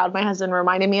out loud, my husband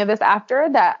reminded me of this after,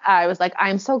 that I was like,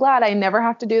 I'm so glad I never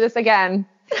have to do this again.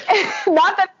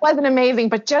 Not that it wasn't amazing,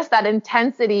 but just that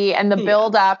intensity and the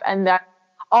build up and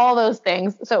all those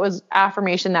things. So it was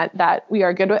affirmation that we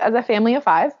are good as a family of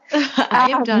 5. I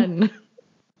am done.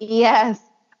 Yes.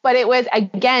 But it was,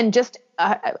 again, just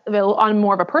on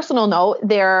more of a personal note,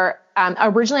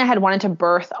 originally I had wanted to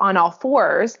birth on all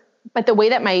 4s, but the way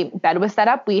that my bed was set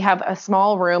up, we have a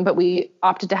small room, but we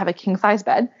opted to have a king size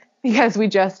bed because we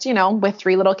just, with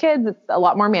 3 little kids, it's a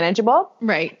lot more manageable.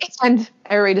 Right. And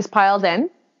everybody just piled in.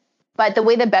 but the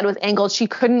way the bed was angled, she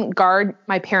couldn't guard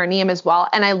my perineum as well.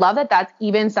 And I love that that's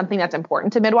even something that's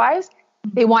important to midwives.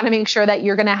 They want to make sure that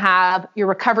you're going to have your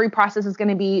recovery process is going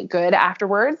to be good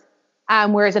afterwards.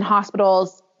 Whereas in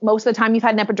hospitals, most of the time you've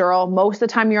had an epidural, most of the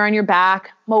time you're on your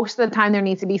back, most of the time there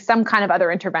needs to be some kind of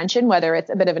other intervention, whether it's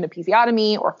a bit of an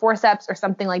episiotomy or forceps or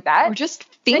something like that. Or just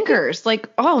fingers. Like,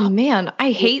 oh man,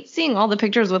 I hate seeing all the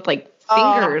pictures with like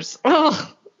fingers.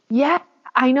 Oh. Yeah,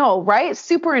 I know, right?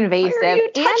 Super invasive. Why are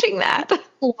you touching that?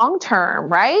 Long term,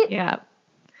 right? Yeah.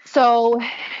 So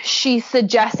she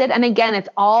suggested, and again, it's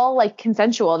all like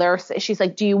consensual. She's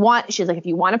like, if you want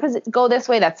to go this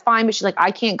way, that's fine. But she's like,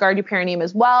 I can't guard your perineum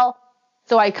as well.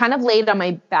 So I kind of laid on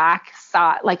my back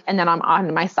side, and then I'm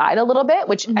on my side a little bit,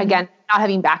 which again, not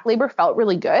having back labor felt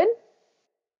really good.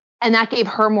 And that gave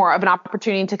her more of an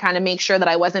opportunity to kind of make sure that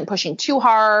I wasn't pushing too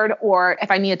hard, or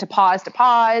if I needed to pause.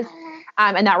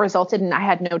 And that resulted in, I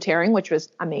had no tearing, which was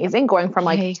amazing, going from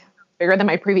bigger than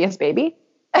my previous baby.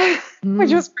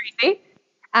 Which was crazy.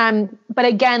 But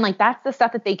again, like that's the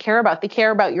stuff that they care about. They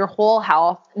care about your whole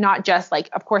health, not just like,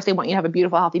 of course they want you to have a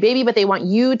beautiful, healthy baby, but they want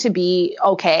you to be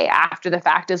okay after the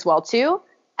fact as well too.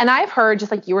 And I've heard,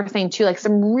 just like you were saying too, like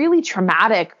some really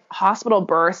traumatic hospital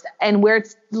births and where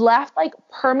it's left like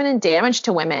permanent damage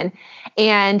to women.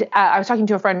 And I was talking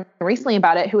to a friend recently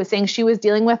about it who was saying she was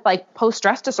dealing with like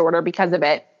post-stress disorder because of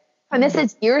it. And this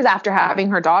is years after having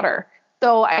her daughter.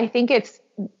 So I think it's,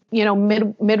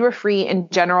 midwifery in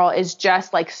general is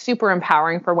just like super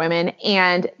empowering for women,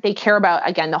 and they care about,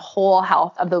 again, the whole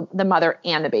health of the mother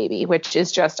and the baby, which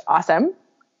is just awesome.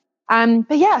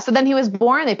 But yeah, so then he was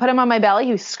born, they put him on my belly.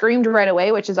 He screamed right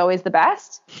away, which is always the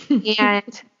best.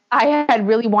 And I had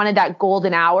really wanted that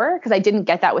golden hour because I didn't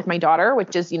get that with my daughter,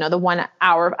 which is, the 1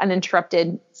 hour of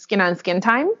uninterrupted skin on skin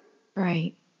time.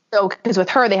 Right. So, because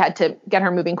with her, they had to get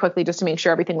her moving quickly just to make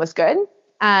sure everything was good.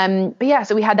 But yeah,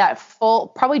 so we had that full,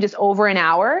 probably just over an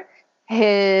hour.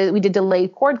 We did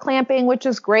delayed cord clamping, which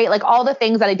was great. Like all the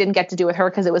things that I didn't get to do with her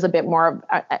because it was a bit more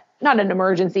of not an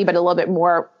emergency, but a little bit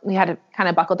more, we had to kind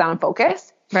of buckle down and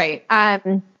focus. Right.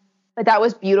 But that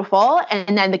was beautiful.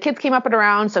 And then the kids came up at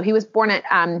around, so he was born at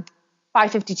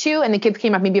 5:52 and the kids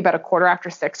came up maybe about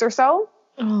 6:15 or so.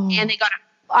 Oh. And they got,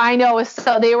 I know.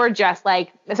 So they were just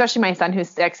like, especially my son who's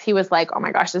 6, he was like, oh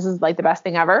my gosh, this is like the best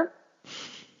thing ever.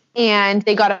 And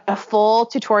they got a full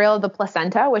tutorial of the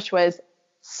placenta, which was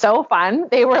so fun.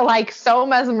 They were like so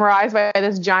mesmerized by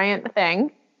this giant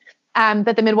thing.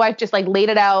 That the midwife just like laid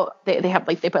it out. They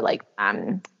put like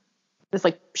this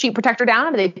like sheet protector down,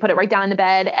 and they put it right down in the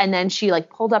bed. And then she like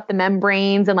pulled up the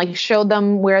membranes and like showed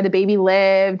them where the baby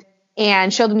lived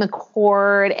and showed them the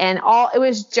cord and all. It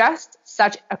was just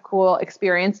such a cool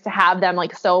experience to have them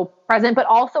like so present, but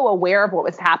also aware of what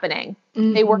was happening.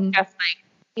 Mm-hmm. They weren't just like,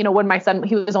 when my son,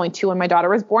 he was only 2 when my daughter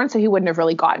was born, so he wouldn't have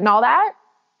really gotten all that.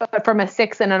 But from a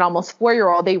 6 and an almost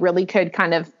 4-year-old, they really could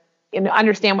kind of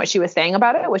understand what she was saying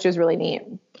about it, which was really neat.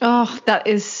 Oh, that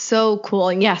is so cool.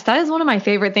 And yes, that is one of my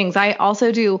favorite things. I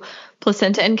also do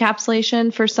placenta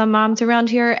encapsulation for some moms around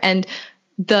here. And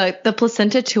the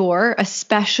placenta tour,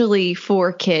 especially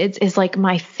for kids, is like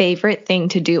my favorite thing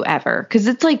to do ever. Because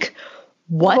it's like,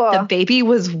 what? The baby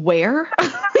was where?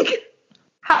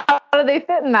 How do they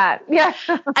fit in that? Yeah.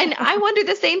 And I wonder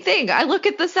the same thing. I look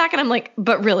at the sack and I'm like,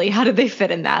 but really, how did they fit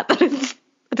in that? That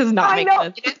does not make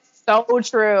sense. It's so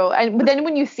true. But then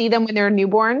when you see them when they're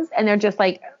newborns and they're just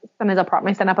like, sometimes I'll prop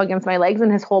my son up against my legs and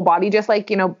his whole body just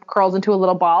like, curls into a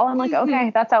little ball. I'm like,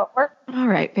 okay, that's how it works. All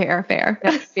right. Fair.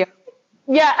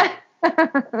 Yeah.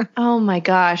 Oh my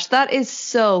gosh. That is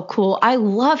so cool. I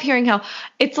love hearing how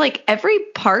it's like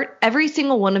every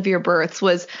single one of your births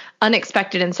was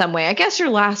unexpected in some way. I guess your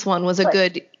last one was a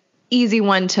good, easy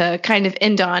one to kind of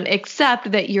end on,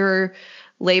 except that your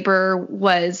labor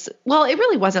was, well, it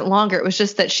really wasn't longer. It was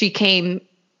just that she came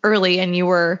early and you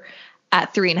were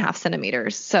at 3.5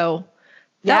 centimeters. So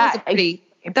that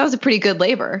was a pretty good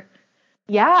labor.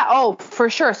 Yeah. Oh,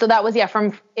 for sure. So that was,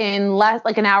 from in less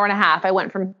like an hour and a half, I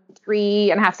went from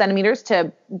 3.5 centimeters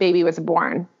to baby was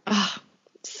born. Oh,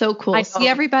 so cool. See,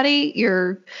 everybody,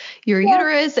 your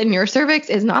uterus and your cervix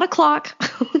is not a clock.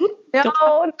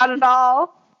 No, not at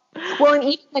all. Well, and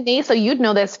even the nape, so you'd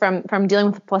know this from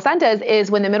dealing with placentas, is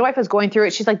when the midwife was going through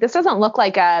it, she's like, this doesn't look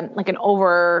like an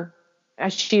over,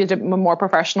 she used a more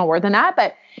professional word than that,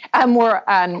 but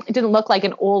it didn't look like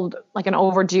an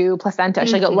overdue placenta.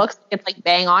 She's like, it looks, it's like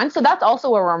bang on. So that's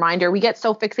also a reminder. We get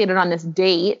so fixated on this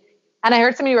date. And I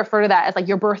heard somebody refer to that as like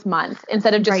your birth month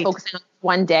instead of just focusing on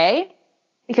one day.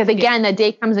 Because again, the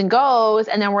day comes and goes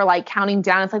and then we're like counting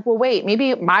down. It's like, well, wait,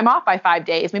 maybe I'm off by 5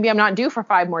 days. Maybe I'm not due for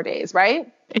 5 more days,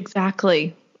 right?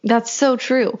 Exactly. That's so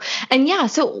true. And yeah,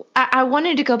 so I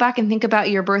wanted to go back and think about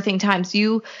your birthing times.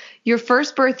 Your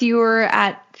first birth, you were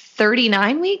at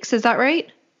 39 weeks. Is that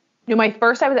right? No, my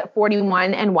first, I was at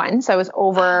 41 and 1. So I was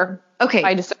over, Okay.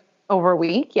 I just over a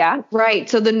week. Yeah. Right.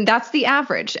 So then that's the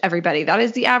average, everybody. That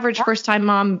is the average first time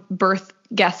mom birth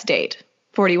guess date.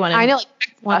 41 and I know,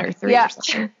 like 1 or 3 yeah. or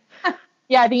something.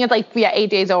 Yeah, I think it's like 8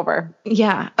 days over.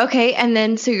 Yeah. Okay. And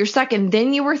then so your second,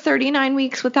 then you were 39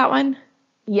 weeks with that one?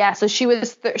 Yeah, so she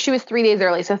was 3 days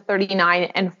early, so 39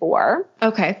 and 4.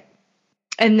 Okay.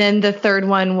 And then the third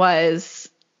one was?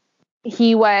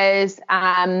 He was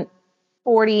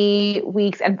 40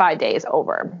 weeks and 5 days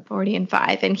over. 40 and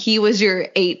 5. And he was your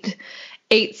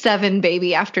 8'7"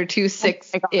 baby after 2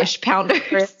 6-ish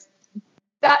pounders.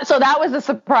 So that was a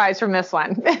surprise from this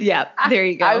one. Yeah, there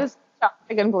you go. I was shocked.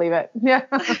 I couldn't believe it. Yeah.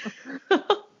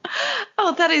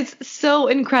 Oh, that is so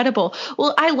incredible.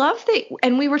 Well, I love that.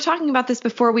 And we were talking about this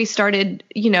before we started,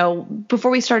 before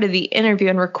we started the interview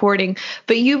and recording,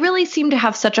 but you really seem to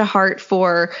have such a heart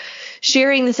for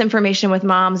sharing this information with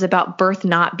moms about birth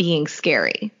not being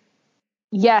scary.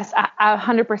 Yes,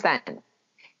 100%. Because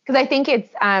I think it's,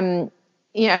 and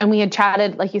we had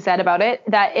chatted, like you said, about it,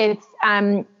 that it's,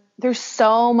 there's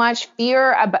so much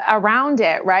fear around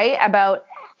it, right? About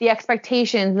the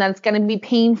expectations and that it's going to be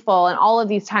painful and all of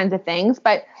these kinds of things.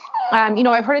 But,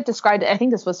 I've heard it described, I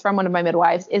think this was from one of my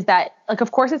midwives, is that, like, of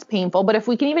course it's painful, but if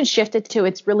we can even shift it to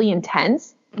it's really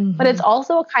intense, but it's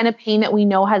also a kind of pain that we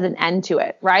know has an end to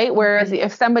it, right? Whereas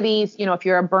if somebody's, if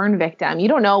you're a burn victim, you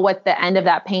don't know what the end of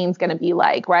that pain is going to be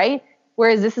like, right?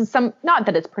 Whereas this is not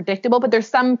that it's predictable, but there's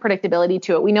some predictability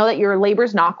to it. We know that your labor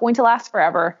is not going to last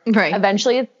forever. Right.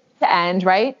 Eventually it's to end,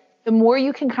 right? The more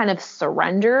you can kind of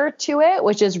surrender to it,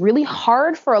 which is really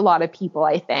hard for a lot of people,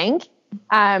 I think.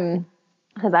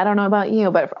 Because I don't know about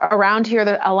you, but around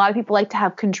here, a lot of people like to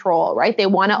have control, right? They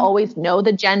want to always know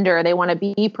the gender. They want to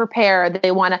be prepared.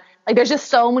 They want to, there's just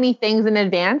so many things in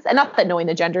advance. And not that knowing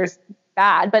the gender is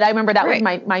bad, but I remember that was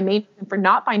my main reason for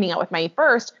not finding out with my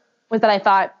first, was that I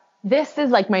thought, this is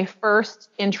like my first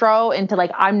intro into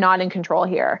I'm not in control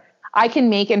here. I can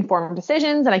make informed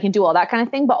decisions and I can do all that kind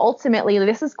of thing. But ultimately,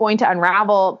 this is going to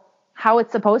unravel how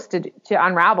it's supposed to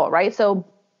unravel, right? So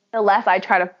the less I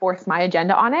try to force my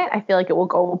agenda on it, I feel like it will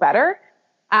go better.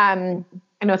 I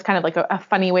know it's kind of like a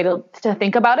funny way to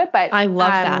think about it, but I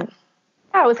love that.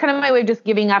 Yeah, it was kind of my way of just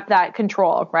giving up that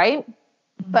control, right?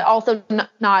 Mm-hmm. But also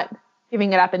not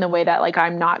giving it up in the way that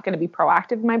I'm not going to be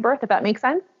proactive in my birth, if that makes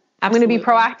sense. Absolutely. I'm going to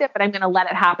be proactive, but I'm going to let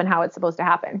it happen how it's supposed to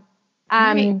happen.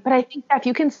 But I think that if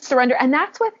you can surrender, and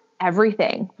that's with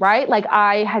everything, right? Like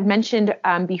I had mentioned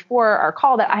before our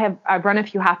call that I've run a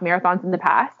few half marathons in the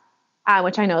past,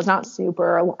 which I know is not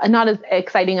as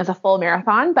exciting as a full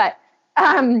marathon, but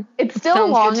it's still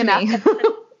Sounds long enough.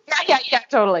 Yeah,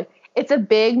 totally. It's a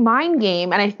big mind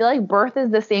game. And I feel like birth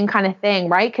is the same kind of thing,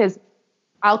 right? Because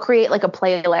I'll create a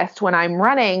playlist when I'm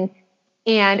running.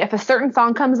 And if a certain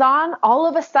song comes on, all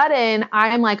of a sudden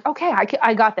I'm like, okay,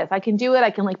 I got this. I can do it.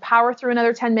 I can power through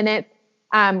another 10 minutes.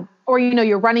 Or,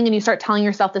 you're running and you start telling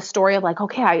yourself this story of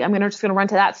okay, I'm just going to run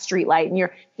to that street light. And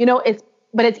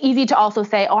but it's easy to also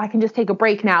say, oh, I can just take a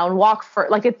break now and walk for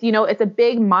it's a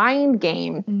big mind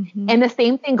game. Mm-hmm. And the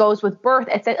same thing goes with birth.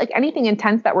 It's anything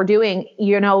intense that we're doing,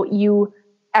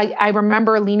 I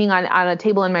remember leaning on a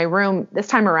table in my room this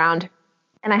time around,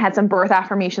 and I had some birth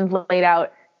affirmations laid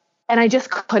out. And I just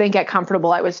couldn't get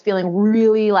comfortable. I was feeling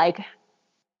really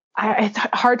it's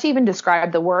hard to even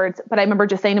describe the words, but I remember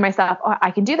just saying to myself, oh,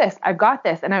 I can do this. I've got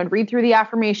this. And I would read through the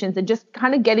affirmations and just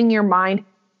kind of getting your mind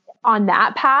on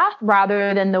that path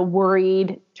rather than the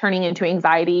worried turning into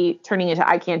anxiety, turning into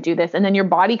I can't do this. And then your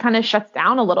body kind of shuts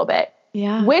down a little bit.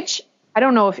 Yeah. Which I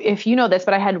don't know if you know this,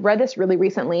 but I had read this really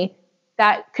recently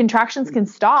that contractions can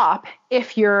stop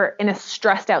if you're in a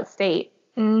stressed out state,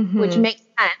 which makes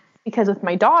sense. Because with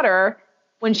my daughter,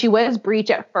 when she was breech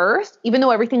at first, even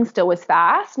though everything still was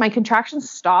fast, my contractions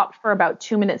stopped for about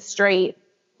 2 minutes straight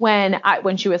when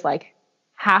she was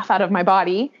half out of my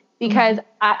body, because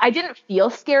I didn't feel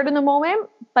scared in the moment,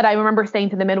 but I remember saying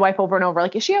to the midwife over and over,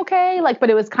 is she okay? But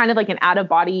it was kind of an out of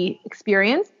body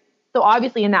experience. So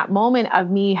obviously in that moment of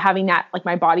me having that,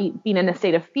 my body being in a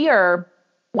state of fear,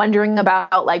 wondering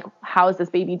about how is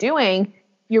this baby doing?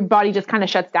 Your body just kind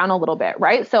of shuts down a little bit.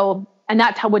 Right. So, and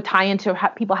that's how it would tie into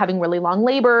people having really long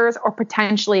labors, or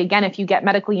potentially, again, if you get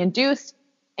medically induced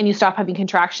and you stop having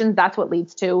contractions, that's what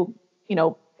leads to,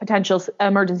 potential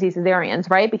emergency cesareans,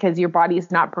 right? Because your body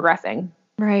is not progressing.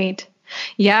 Right.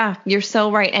 Yeah, you're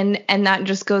so right. And that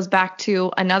just goes back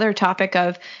to another topic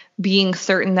of being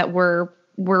certain that we're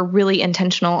really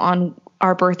intentional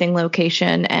our birthing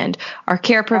location and our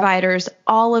care providers,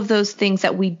 all of those things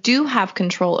that we do have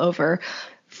control over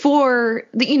for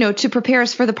the, to prepare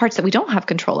us for the parts that we don't have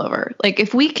control over. Like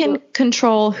if we can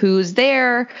control who's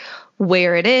there,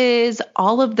 where it is,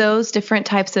 all of those different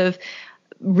types of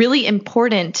really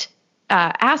important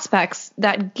aspects,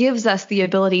 that gives us the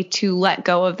ability to let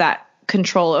go of that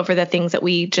control over the things that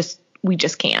we just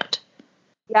can't.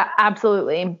 Yeah,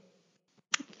 absolutely.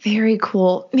 Very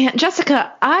cool. Man,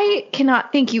 Jessica, I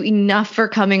cannot thank you enough for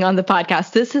coming on the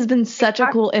podcast. This has been such a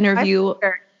cool interview.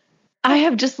 I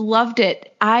have just loved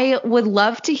it. I would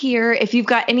love to hear if you've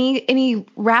got any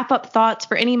wrap up thoughts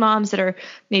for any moms that are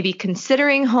maybe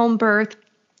considering home birth.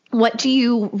 What do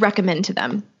you recommend to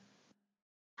them?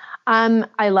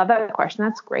 I love that question.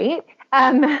 That's great.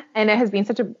 And it has been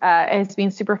it's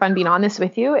been super fun being on this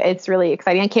with you. It's really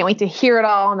exciting. I can't wait to hear it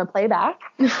all on the playback.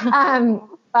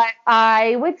 But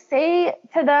I would say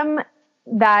to them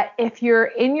that if you're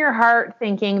in your heart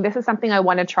thinking this is something I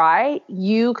want to try,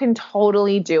 you can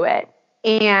totally do it,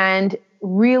 and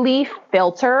really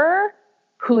filter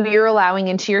who you're allowing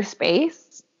into your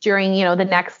space during, the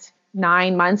next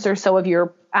 9 months or so of your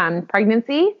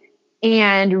pregnancy,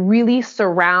 and really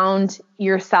surround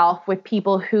yourself with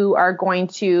people who are going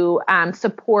to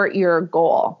support your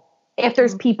goal. If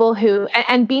there's people who,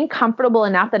 and being comfortable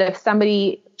enough that if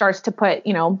somebody starts to put,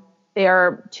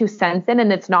 their 2 cents in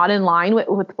and it's not in line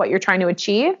with what you're trying to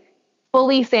achieve,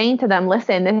 fully saying to them,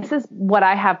 listen, this is what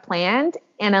I have planned.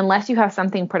 And unless you have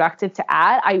something productive to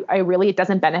add, I really, it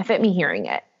doesn't benefit me hearing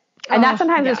it. And that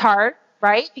sometimes is hard,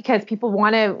 right? Because people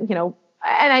want to,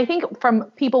 and I think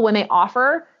from people when they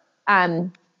offer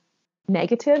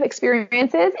negative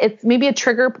experiences, it's maybe a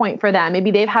trigger point for them.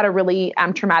 Maybe they've had a really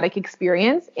traumatic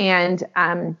experience, and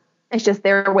it's just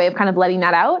their way of kind of letting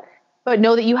that out. But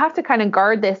know that you have to kind of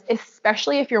guard this,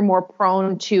 especially if you're more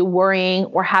prone to worrying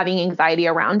or having anxiety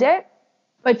around it.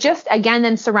 But just, again,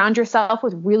 then surround yourself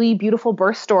with really beautiful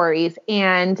birth stories.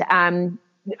 And on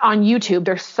YouTube,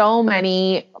 there's so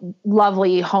many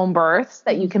lovely home births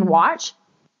that you can watch.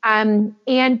 And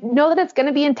know that it's going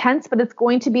to be intense, but it's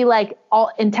going to be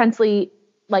all intensely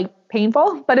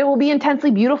painful, but it will be intensely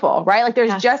beautiful, right?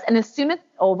 There's just, and as soon as it's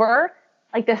over,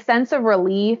 the sense of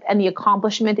relief and the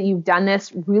accomplishment that you've done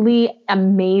this really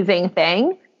amazing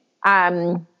thing,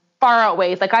 far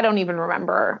outweighs, I don't even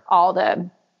remember all the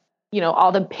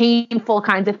painful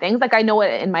kinds of things. I know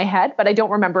it in my head, but I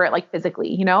don't remember it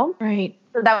physically, Right.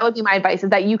 So that would be my advice, is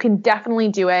that you can definitely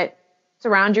do it.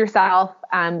 Surround yourself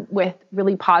with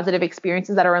really positive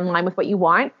experiences that are in line with what you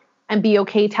want, and be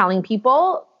okay telling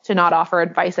people to not offer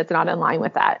advice that's not in line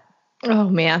with that. Oh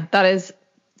man, that is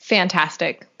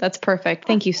fantastic. That's perfect.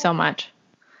 Thank you so much.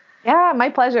 Yeah, my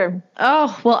pleasure.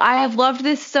 Oh, well, I have loved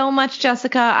this so much,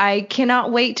 Jessica. I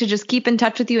cannot wait to just keep in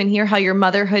touch with you and hear how your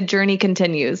motherhood journey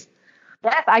continues.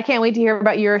 Yes, I can't wait to hear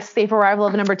about your safe arrival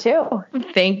of number 2.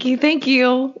 Thank you. Thank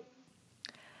you.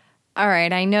 All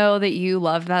right. I know that you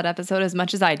loved that episode as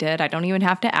much as I did. I don't even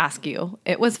have to ask you.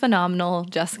 It was phenomenal.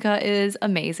 Jessica is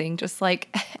amazing. Just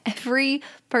like every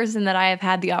person that I have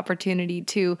had the opportunity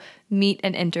to meet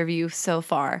and interview so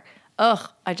far. Ugh,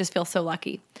 I just feel so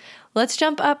lucky. Let's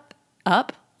jump up.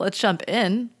 Let's jump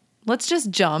in. Let's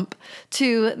just jump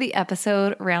to the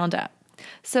episode roundup.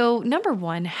 So, number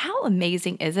 1, how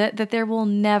amazing is it that there will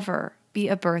never be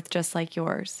a birth just like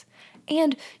yours?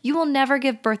 And you will never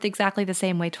give birth exactly the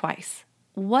same way twice.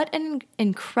 What an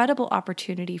incredible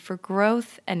opportunity for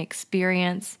growth and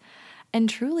experience, and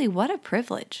truly what a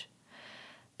privilege.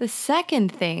 The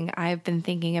second thing I've been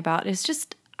thinking about is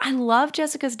just, I love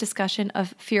Jessica's discussion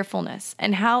of fearfulness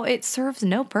and how it serves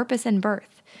no purpose in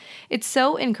birth. It's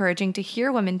so encouraging to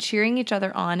hear women cheering each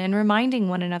other on and reminding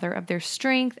one another of their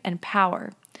strength and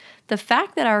power. The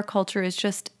fact that our culture is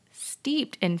just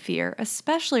steeped in fear,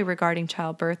 especially regarding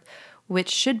childbirth, which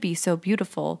should be so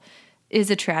beautiful, is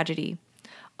a tragedy.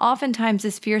 Oftentimes,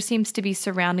 this fear seems to be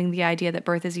surrounding the idea that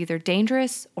birth is either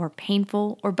dangerous or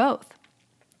painful or both.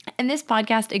 And this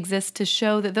podcast exists to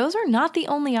show that those are not the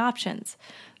only options.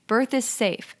 Birth is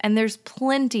safe, and there's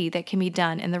plenty that can be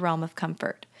done in the realm of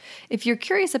comfort. If you're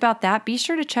curious about that, be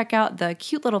sure to check out the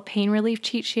cute little pain relief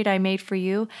cheat sheet I made for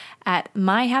you at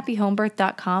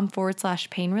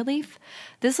myhappyhomebirth.com/pain relief.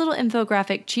 This little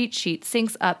infographic cheat sheet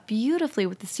syncs up beautifully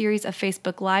with the series of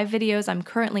Facebook Live videos I'm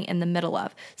currently in the middle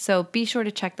of, so be sure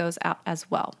to check those out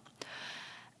as well.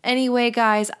 Anyway,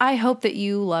 guys, I hope that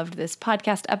you loved this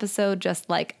podcast episode just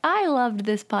like I loved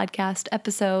this podcast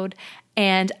episode,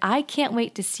 and I can't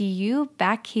wait to see you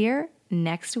back here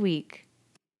next week.